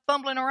I'm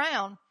fumbling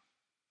around.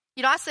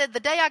 You know, I said the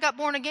day I got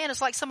born again,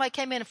 it's like somebody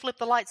came in and flipped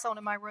the lights on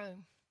in my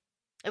room.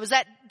 It was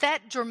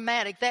that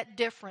dramatic, that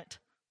different.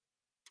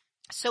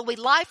 So we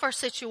life our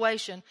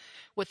situation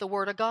with the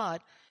word of God.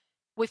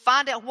 We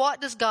find out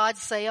what does God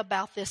say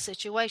about this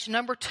situation.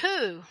 Number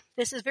 2,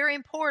 this is very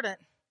important.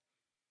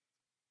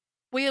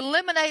 We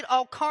eliminate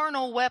all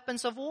carnal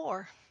weapons of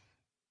war.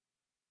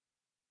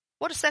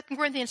 What does 2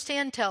 Corinthians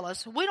 10 tell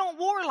us? We don't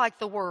war like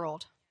the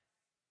world.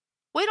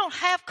 We don't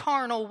have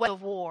carnal weapons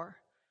of war.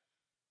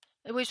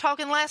 We were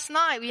talking last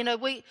night,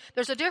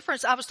 there's a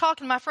difference. I was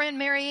talking to my friend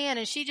Mary Ann,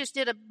 and she just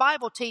did a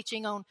Bible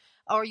teaching on,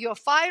 are you a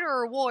fighter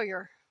or a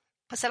warrior?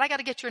 I said, I got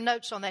to get your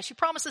notes on that. She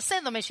promised to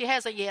send them, and she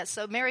hasn't yet.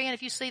 So, Mary Ann,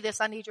 if you see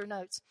this, I need your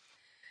notes.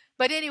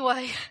 But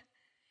anyway,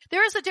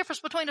 there is a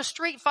difference between a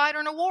street fighter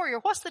and a warrior.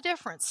 What's the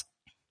difference?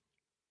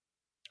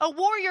 A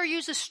warrior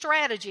uses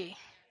strategy.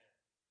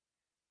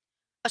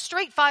 A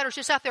street fighter is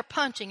just out there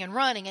punching and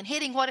running and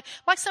hitting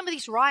like some of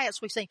these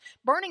riots we've seen,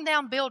 burning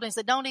down buildings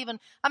that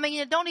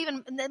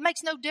it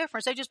makes no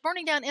difference. They're just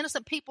burning down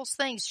innocent people's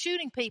things,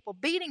 shooting people,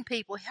 beating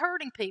people,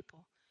 hurting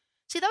people.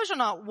 See, those are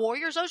not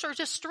warriors. Those are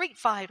just street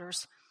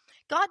fighters.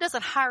 God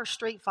doesn't hire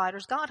street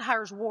fighters. God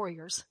hires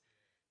warriors.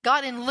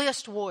 God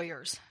enlists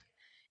warriors.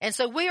 And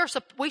so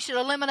we should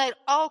eliminate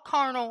all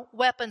carnal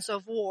weapons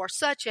of war,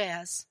 such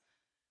as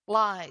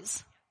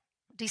lies,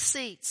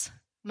 deceits,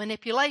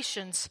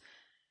 manipulations,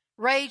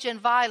 rage and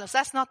violence.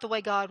 That's not the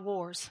way God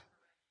wars.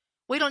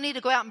 We don't need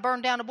to go out and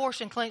burn down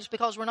abortion clinics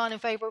because we're not in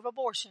favor of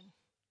abortion.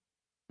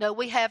 No,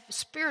 we have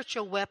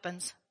spiritual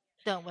weapons,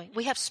 don't we?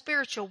 We have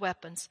spiritual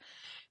weapons.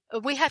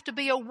 We have to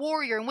be a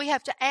warrior, and we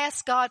have to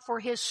ask God for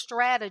his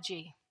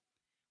strategy.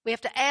 We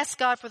have to ask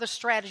God for the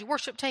strategy.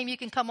 Worship team, you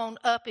can come on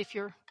up if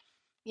you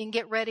can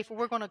get ready, for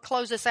we're going to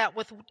close this out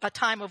with a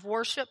time of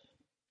worship.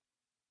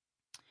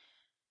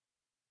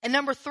 And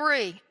number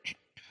 3,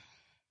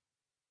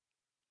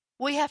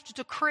 we have to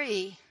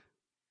decree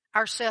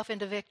ourselves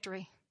into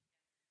victory.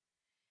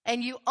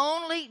 And you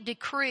only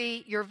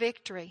decree your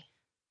victory.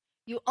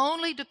 You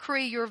only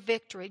decree your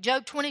victory.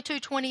 Job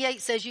 22:28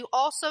 says, you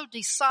also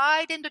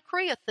decide and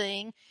decree a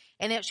thing,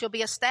 and it shall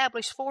be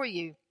established for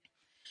you.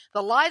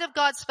 The light of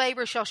God's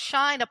favor shall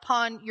shine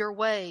upon your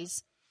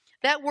ways.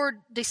 That word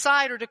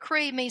decide or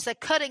decree means a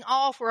cutting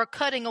off or a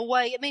cutting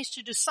away. It means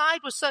to decide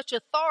with such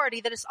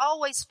authority that it's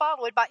always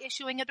followed by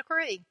issuing a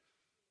decree.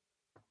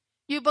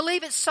 You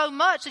believe it so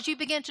much that you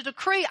begin to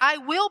decree, I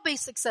will be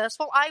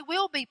successful, I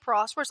will be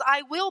prosperous,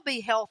 I will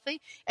be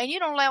healthy, and you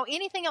don't allow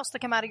anything else to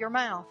come out of your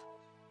mouth.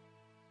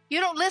 You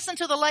don't listen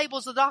to the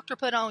labels the doctor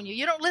put on you.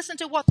 You don't listen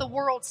to what the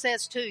world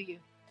says to you.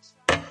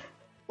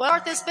 Well, I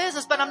start this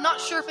business, but I'm not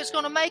sure if it's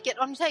going to make it.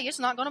 I'm going to tell you, it's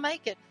not going to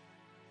make it.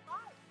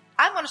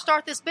 I'm going to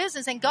start this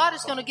business, and God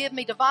is going to give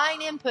me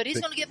divine input.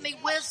 He's going to give me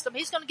wisdom.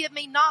 He's going to give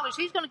me knowledge.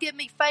 He's going to give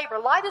me favor.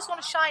 Light is going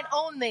to shine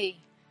on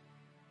me.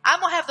 I'm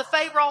going to have the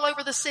favor all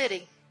over the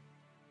city.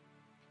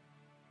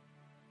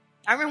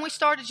 I remember when we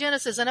started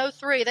Genesis in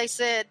 2003, they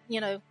said,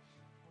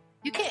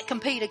 you can't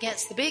compete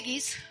against the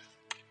biggies.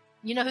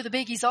 You know who the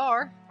biggies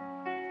are.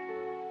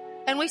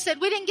 And we said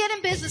we didn't get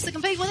in business to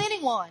compete with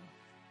anyone.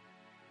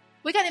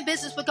 We got in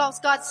business because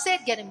God said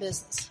get in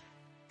business.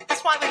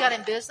 That's why we got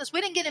in business.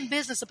 We didn't get in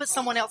business to put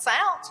someone else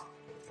out.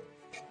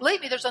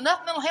 Believe me, there's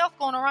enough mental health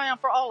going around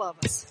for all of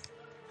us.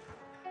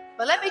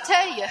 But let me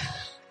tell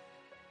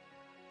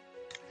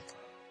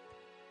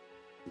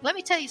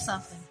you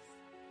something.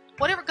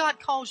 Whatever God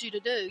calls you to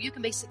do, you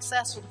can be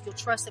successful if you'll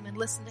trust Him and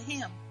listen to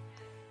Him.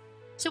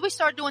 So we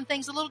started doing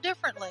things a little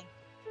differently.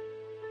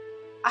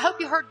 I hope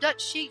you heard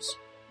Dutch Sheets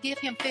give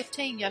him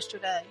 15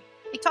 yesterday.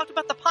 He talked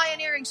about the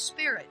pioneering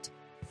spirit.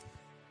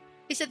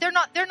 He said they're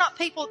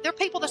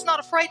people that's not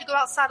afraid to go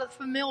outside of the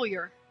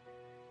familiar.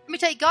 Let me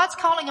tell you, God's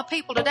calling a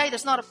people today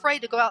that's not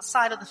afraid to go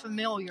outside of the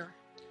familiar.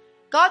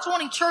 God's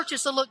wanting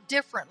churches to look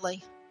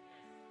differently.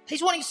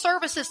 He's wanting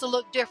services to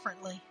look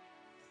differently.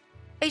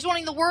 He's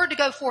wanting the Word to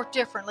go forth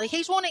differently.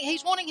 He's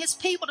wanting His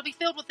people to be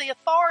filled with the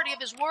authority of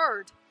His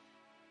Word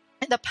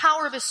and the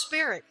power of His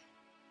Spirit.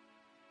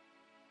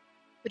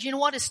 But you know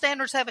what? His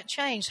standards haven't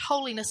changed.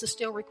 Holiness is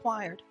still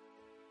required.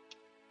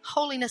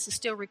 Holiness is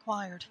still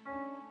required.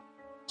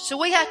 So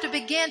we have to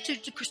begin to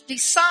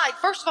decide.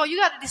 First of all, you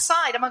got to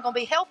decide, am I going to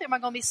be healthy or am I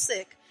going to be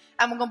sick?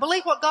 Am I going to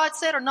believe what God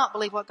said or not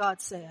believe what God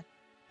said?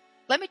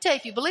 Let me tell you,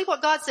 if you believe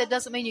what God said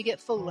doesn't mean you get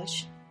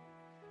foolish.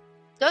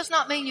 Does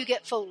not mean you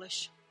get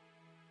foolish.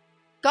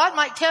 God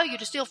might tell you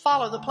to still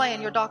follow the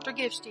plan your doctor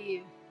gives to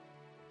you.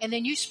 And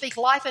then you speak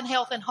life and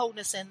health and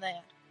wholeness in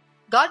that.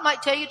 God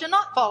might tell you to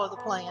not follow the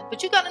plan,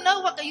 but you got to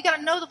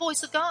know the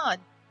voice of God.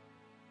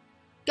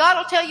 God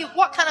will tell you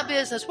what kind of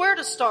business, where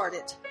to start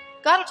it.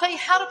 God will tell you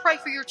how to pray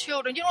for your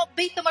children. You don't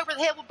beat them over the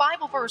head with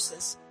Bible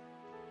verses.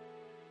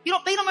 You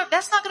don't beat them over.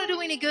 That's not going to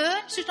do any good.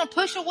 It's just going to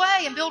push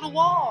away and build a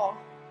wall.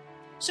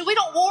 So we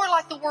don't war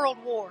like the world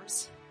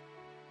wars.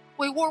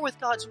 We war with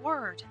God's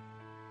Word.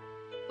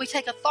 We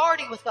take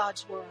authority with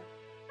God's Word.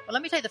 But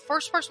let me tell you, the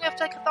first person we have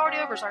to take authority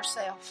over is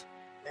ourselves.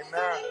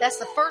 Amen. That's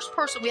the first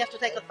person we have to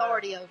take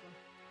authority over.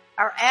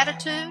 Our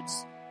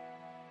attitudes,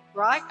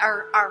 right?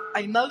 Our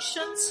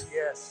emotions.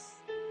 Yes.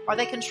 Are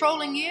they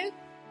controlling you?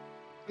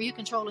 Or are you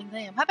controlling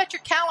them? How about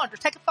your calendar?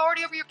 Take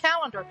authority over your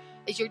calendar.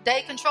 Is your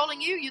day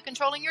controlling you? Are you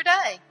controlling your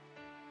day?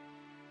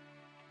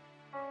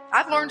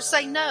 I've learned to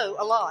say no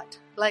a lot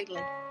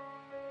lately.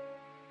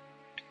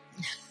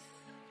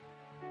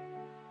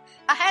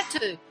 I had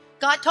to.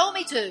 God told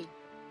me to.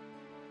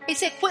 He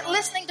said, quit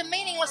listening to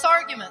meaningless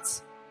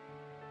arguments.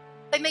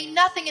 They mean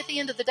nothing at the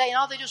end of the day, and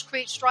all they do is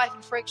create strife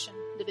and friction,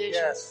 division.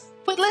 Yes.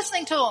 Quit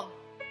listening to them.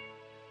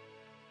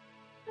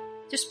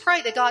 Just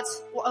pray that God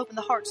will open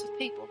the hearts of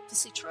people to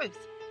see truth.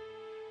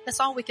 That's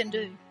all we can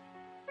do.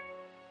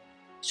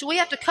 So we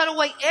have to cut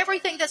away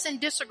everything that's in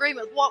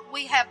disagreement with what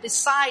we have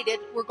decided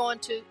we're going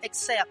to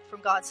accept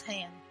from God's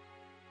hand.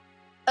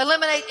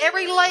 Eliminate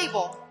every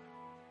label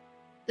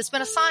that's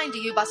been assigned to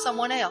you by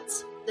someone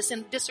else that's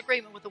in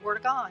disagreement with the Word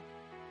of God.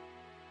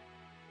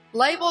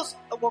 Labels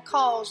will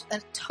cause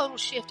a total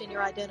shift in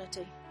your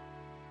identity.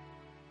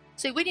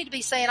 See, we need to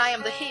be saying, I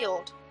am the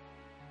healed.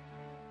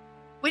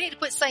 We need to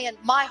quit saying,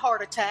 my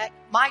heart attack,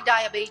 my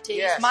diabetes,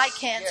 yes, my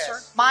cancer,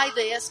 yes. my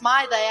this,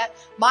 my that,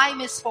 my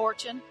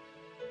misfortune.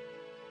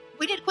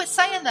 We need to quit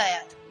saying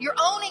that. You're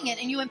owning it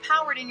and you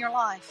empower it in your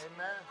life.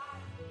 Amen.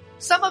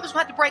 Some of us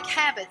have to break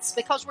habits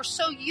because we're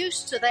so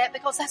used to that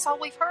because that's all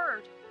we've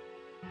heard.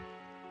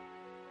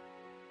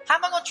 How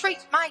am I going to treat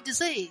my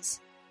disease?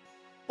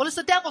 Well, it's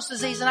the devil's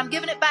disease and I'm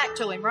giving it back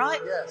to him, right?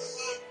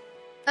 Yes.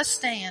 Let's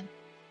stand.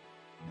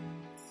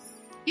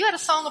 You had a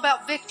song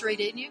about victory,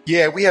 didn't you?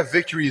 Yeah, we have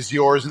Victory Is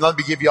Yours. And let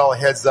me give you all a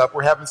heads up.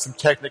 We're having some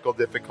technical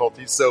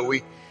difficulties, so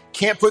we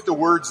can't put the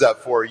words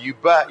up for you,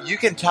 but you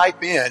can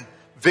type in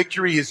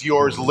Victory Is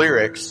Yours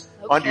lyrics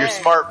onto your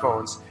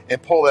smartphones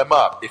and pull them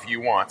up if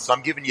you want. So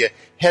I'm giving you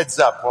heads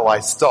up while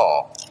I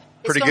stall.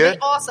 Pretty good?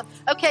 Be awesome.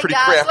 Okay, Pretty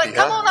guys, crafty,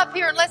 come huh? on up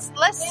here and let's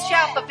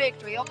shout the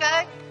victory,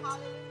 okay?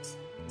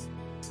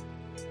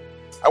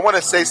 I want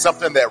to say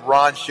something that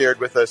Ron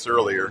shared with us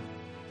earlier.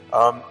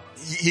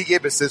 He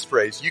gave us this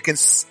phrase. You can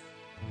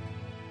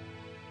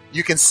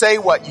say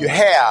what you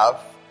have,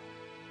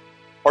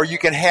 or you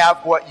can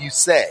have what you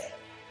say.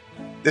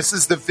 This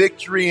is the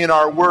victory in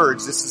our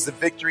words. This is the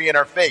victory in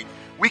our faith.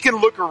 We can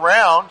look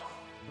around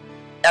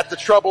at the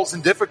troubles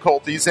and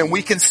difficulties and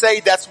we can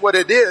say that's what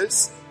it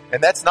is,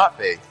 and that's not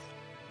faith.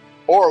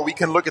 Or we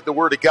can look at the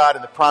Word of God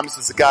and the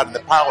promises of God and the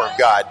power of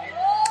God,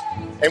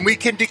 and we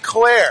can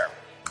declare,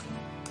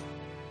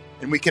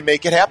 and we can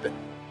make it happen.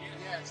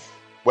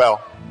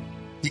 Well,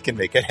 He can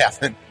make it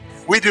happen.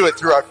 We do it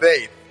through our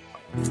faith.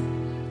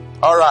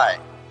 All right.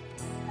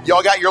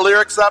 Y'all got your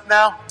lyrics up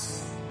now?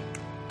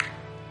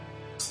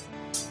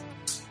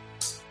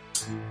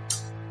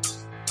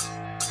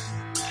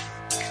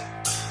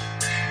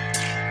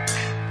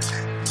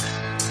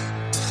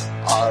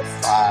 Our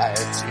fight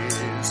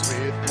is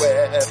with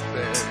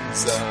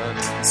weapons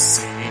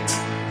unseen.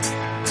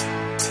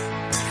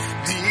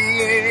 The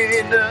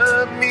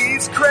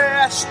enemies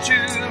crash to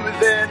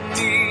their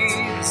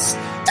knees. praise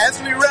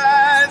as we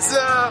rise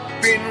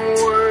up in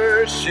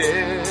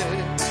worship.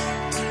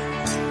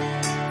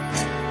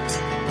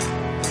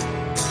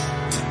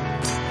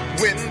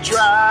 When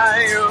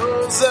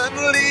trials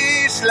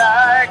unleash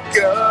like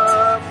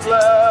a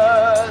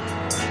flood,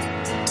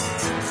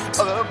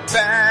 a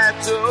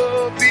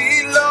battle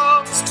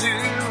belongs to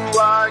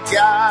our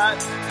God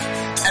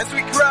as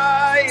we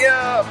cry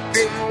up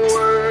in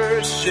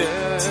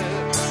worship.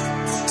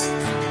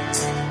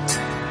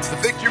 The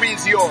victory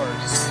is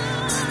yours.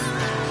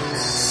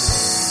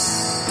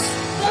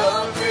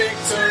 The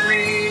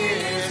victory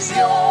is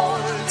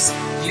yours.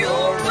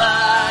 You're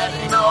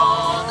riding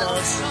on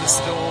the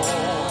storm.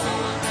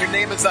 Your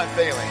name is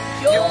unfailing.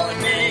 Your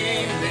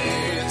name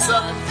is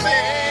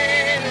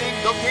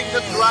unfailing. No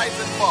kingdoms rise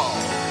and fall.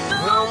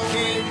 No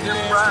kingdom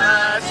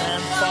rise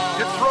and fall.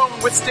 Your throne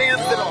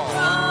withstands it all.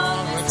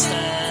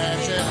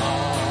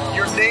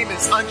 Your name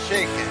is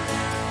unshaken.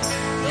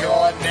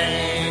 Your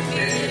name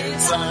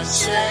is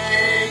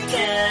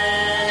unshaken.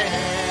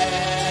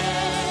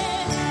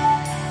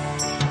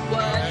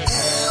 What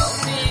held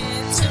me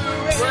to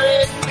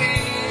break me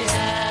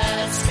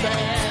has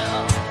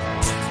failed.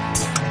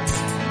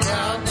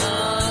 Now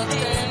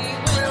nothing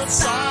will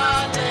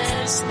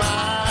silence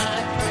my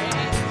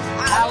praise.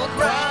 I will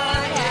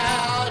cry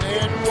out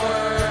in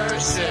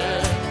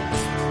worship.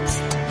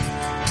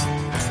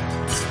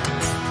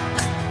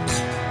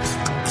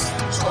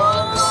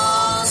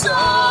 Walls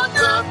of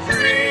the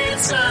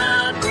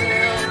prison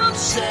will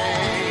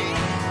shake.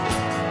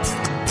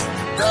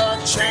 The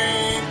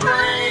chain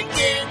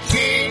breaking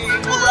King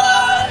will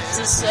rise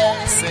to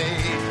save.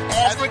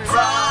 As we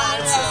cry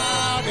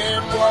out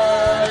in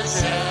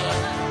worship.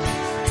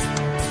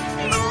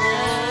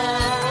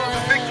 The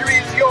victory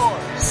is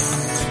yours.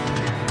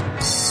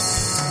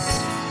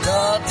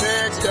 The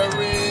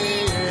victory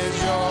is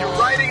yours. You're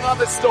riding on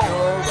the storm.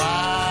 You're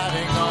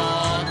riding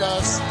on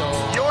the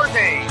storm. Your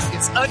name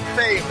is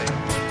unfailing.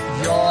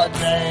 Your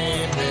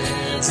name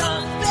is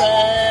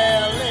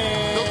unfailing.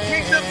 No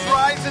kingdoms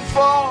rise and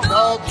fall.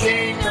 No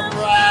kingdom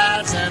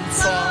rise and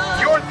fall.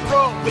 Your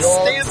throne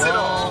withstands it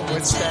all.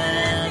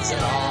 Withstands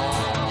it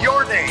all.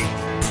 Your name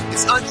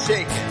is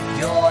unshaken.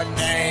 Your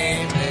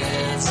name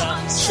is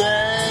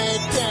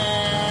unshaken.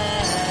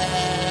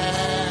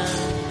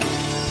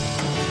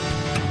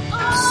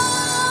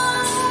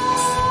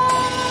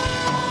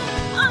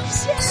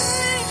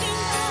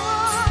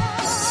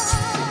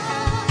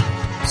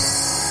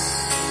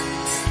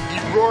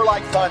 Roar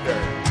like thunder.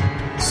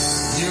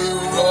 You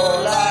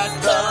roar like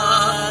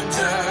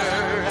thunder.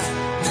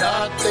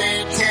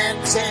 Nothing can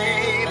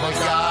tame a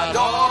God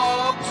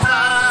all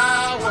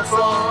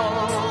powerful.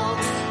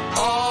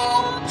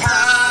 All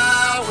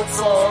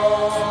powerful.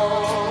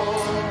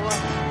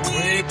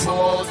 We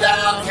pull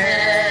down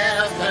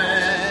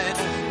heaven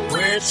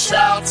with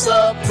shouts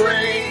of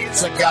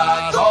praise. A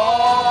God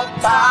all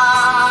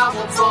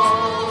powerful.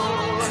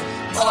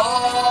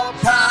 All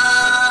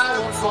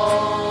powerful.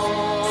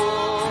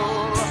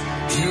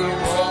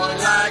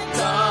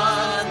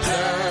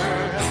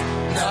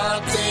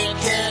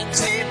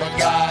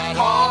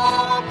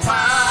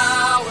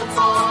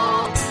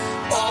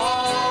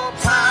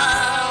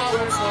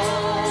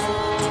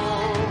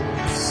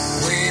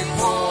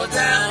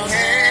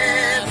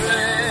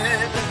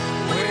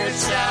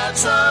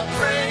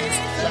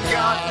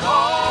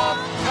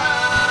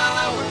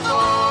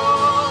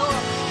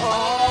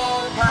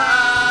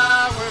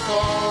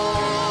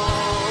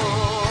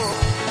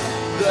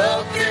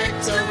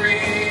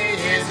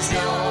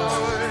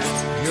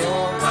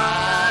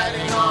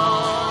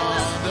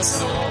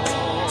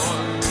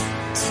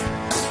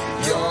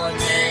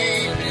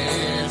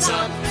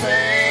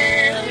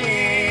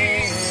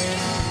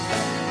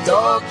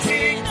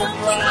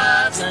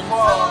 Rise and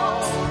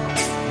fall.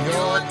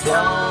 Your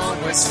throne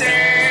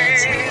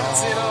withstands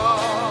it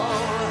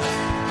all.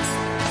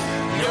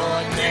 Your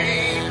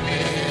name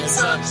is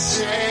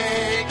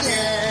unshaken.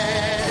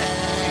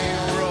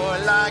 Roar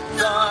like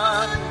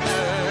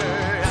thunder.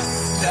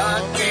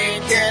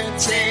 Nothing can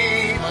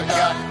tame a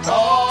God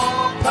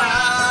all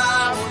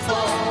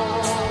powerful.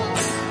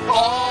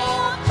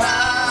 All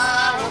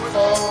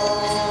powerful.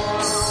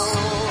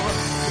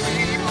 We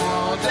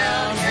pull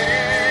down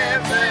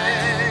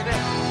heaven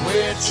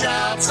with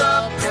shouts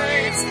of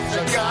praise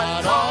to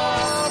God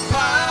all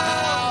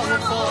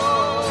powerful,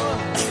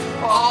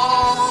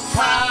 all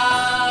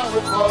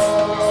powerful.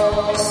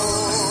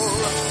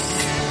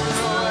 You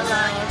roar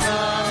like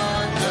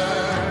thunder,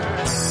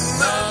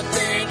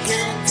 nothing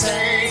can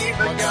tame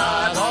a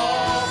God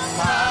all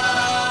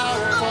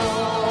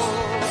powerful,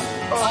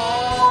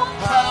 all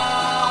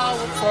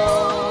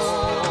powerful.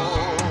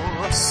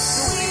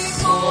 We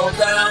pull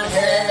down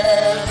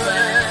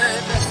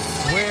heaven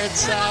with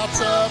shouts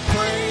of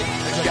praise.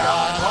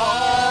 God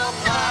all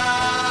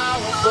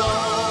powerful,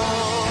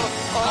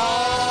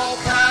 all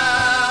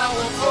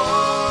powerful.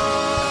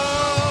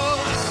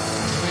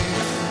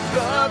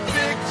 The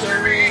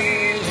victory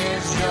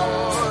is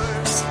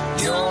yours.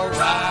 You're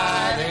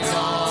riding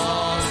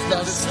on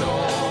the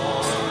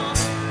storm.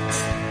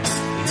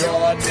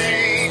 Your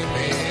name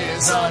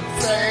is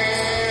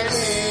unfailing.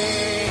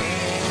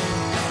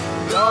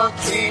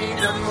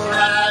 kingdom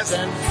rise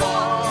and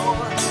fall.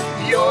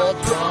 Your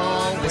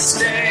throne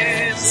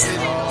withstands it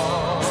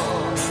all.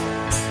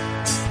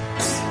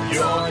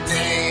 Your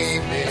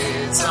name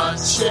is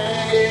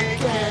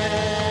unshaken.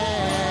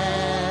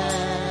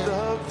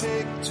 The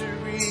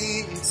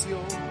victory is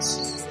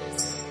yours.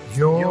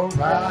 You're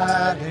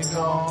riding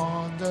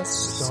on the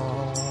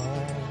storm.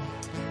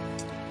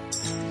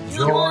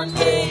 Your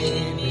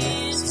name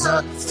is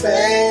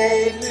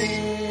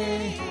unfailing.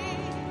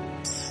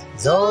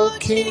 Though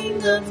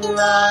kingdoms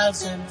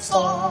rise and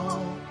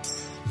fall,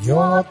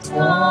 your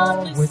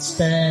throne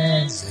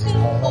withstands it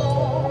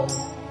all.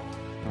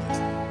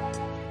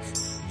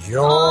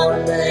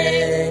 Your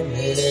name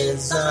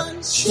is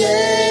unshaken.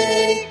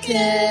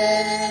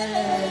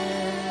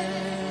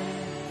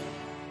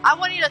 I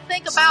want you to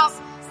think about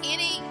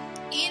any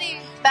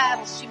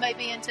battles you may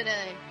be in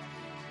today.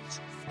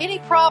 Any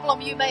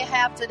problem you may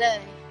have today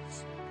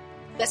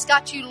that's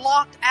got you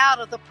locked out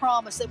of the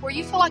promise, that where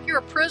you feel like you're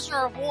a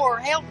prisoner of war,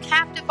 held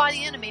captive by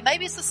the enemy.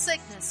 Maybe it's a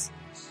sickness.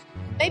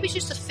 Maybe it's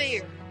just a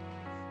fear.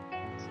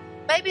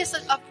 Maybe it's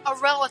a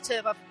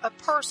relative, a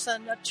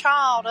person, a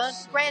child, a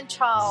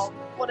grandchild,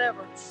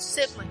 whatever,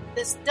 sibling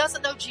that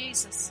doesn't know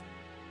Jesus.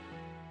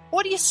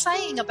 What are you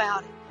saying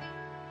about it?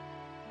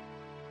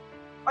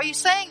 Are you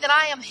saying that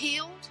I am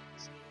healed?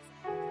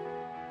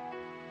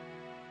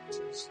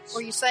 Or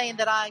are you saying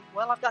that I've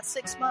got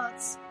 6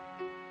 months?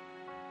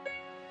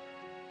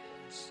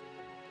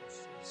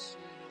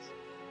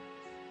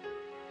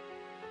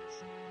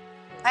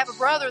 I have a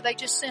brother they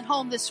just sent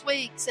home this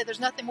week, said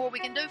there's nothing more we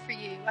can do for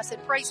you. I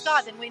said, praise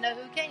God, then we know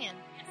who can.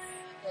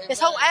 His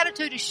whole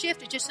attitude has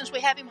shifted just since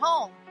we have him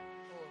home.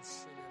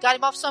 Got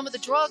him off some of the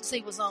drugs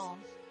he was on.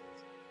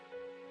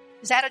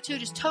 His attitude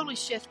has totally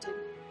shifted.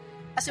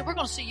 I said, we're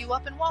going to see you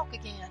up and walk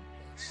again.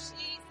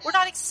 We're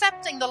not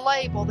accepting the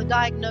label, the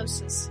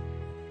diagnosis.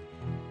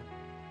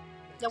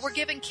 No, we're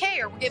giving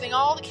care. We're giving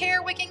all the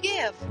care we can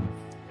give.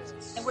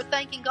 And we're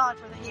thanking God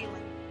for the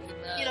healing.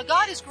 You know,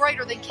 God is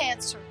greater than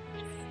cancer.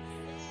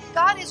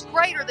 God is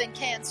greater than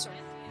cancer.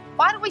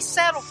 Why do we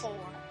settle for?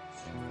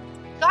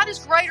 God is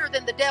greater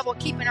than the devil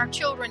keeping our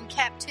children in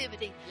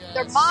captivity.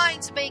 Their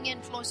minds being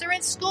influenced. They're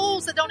in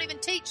schools that don't even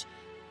teach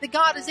that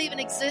God is even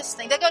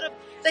existing. They go to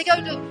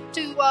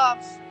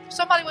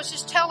somebody was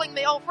just telling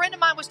me, a friend of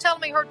mine was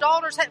telling me her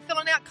daughter's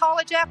filling out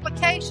college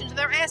applications.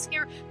 They're asking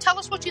her, tell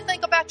us what you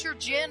think about your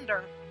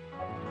gender.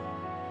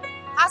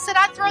 I said,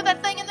 I'd throw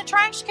that thing in the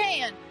trash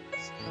can.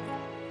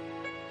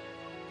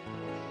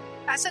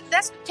 I said,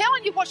 that's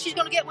telling you what she's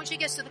going to get when she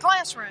gets to the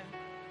classroom.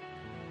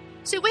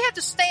 See, we have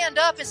to stand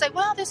up and say,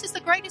 well, this is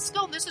the greatest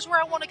school. This is where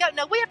I want to go.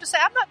 No, we have to say,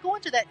 I'm not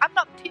going to that. I'm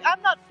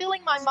not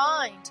filling my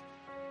mind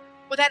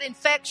with that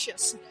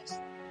infectious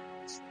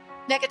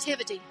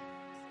negativity.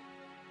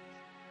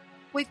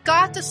 We've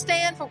got to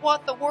stand for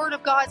what the Word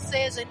of God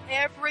says in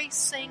every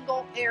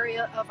single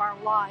area of our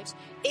lives,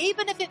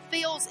 even if it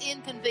feels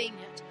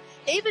inconvenient,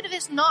 even if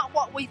it's not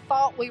what we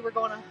thought we were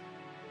going to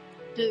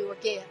do or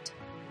get.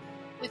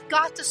 We've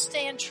got to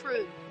stand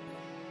true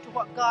to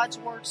what God's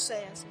Word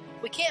says.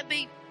 We can't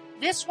be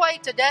this way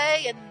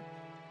today and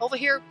over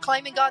here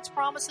claiming God's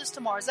promises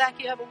tomorrow.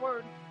 Zach, you have a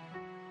word.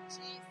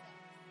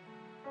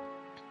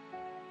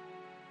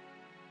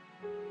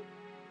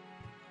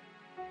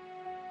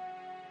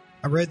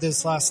 I read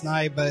this last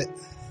night, but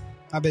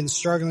I've been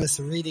struggling with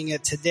reading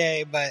it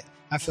today, but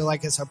I feel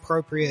like it's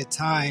appropriate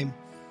time.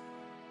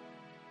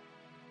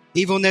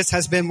 Evilness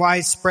has been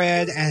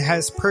widespread and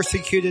has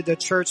persecuted the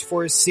church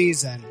for a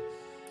season.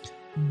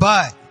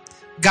 But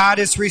God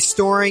is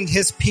restoring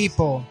His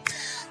people.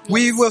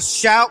 We will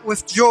shout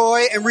with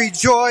joy and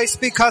rejoice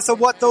because of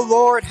what the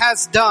Lord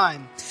has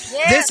done.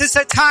 Yes. This is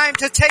a time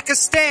to take a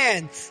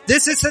stand.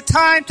 This is a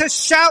time to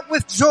shout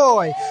with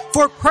joy.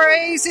 For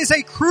praise is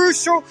a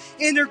crucial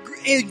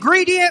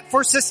ingredient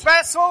for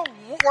successful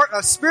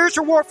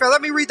spiritual warfare.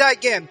 Let me read that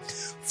again.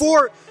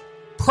 For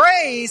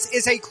praise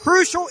is a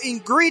crucial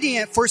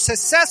ingredient for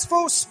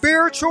successful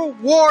spiritual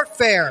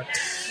warfare.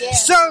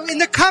 Yes. So in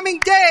the coming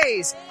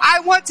days,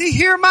 I want to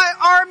hear my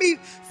army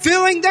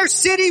filling their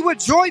city with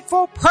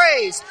joyful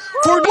praise.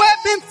 For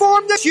weapon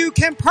formed that you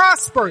can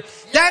prosper.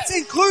 Yes. That's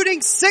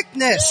including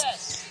sickness.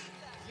 Yes.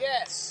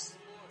 Yes.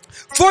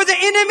 For the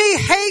enemy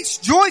hates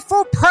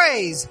joyful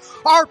praise.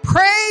 Our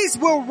praise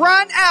will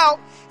run out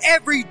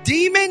every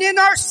demon in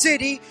our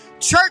city,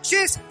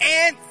 churches,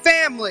 and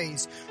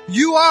families.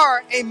 You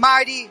are a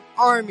mighty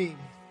army.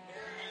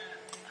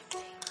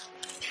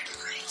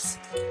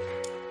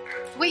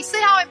 We see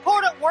how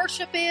important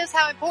worship is,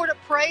 how important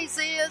praise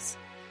is.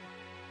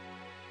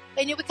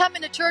 And we come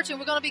into church and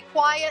we're going to be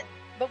quiet,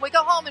 but we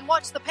go home and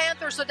watch the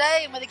Panthers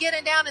today, and when they get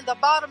down in the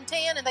bottom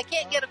 10 and they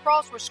can't get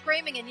across, we're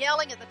screaming and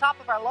yelling at the top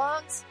of our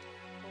lungs.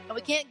 And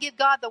we can't give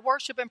God the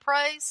worship and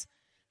praise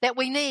that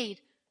we need.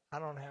 I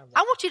don't have that.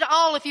 I want you to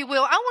all, if you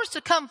will, I want us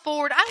to come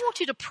forward. I want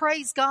you to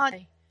praise God.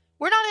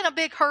 We're not in a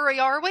big hurry,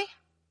 are we?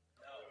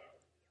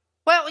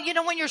 Well, you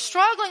know, when you're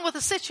struggling with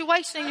a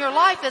situation in your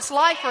life that's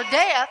life or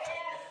death,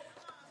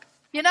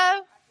 you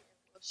know,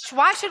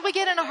 Why should we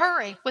get in a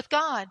hurry with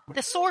God?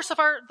 The source of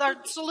our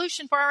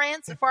solution for our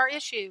answer, for our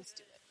issues.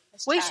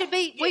 We should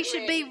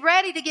be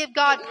ready to give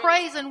God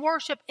praise and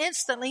worship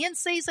instantly, in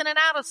season and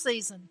out of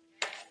season.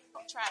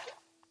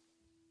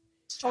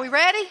 Are we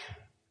ready?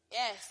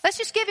 Yes.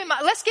 Let's give him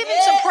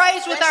some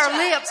praise with our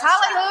lips.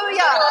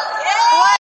 Hallelujah.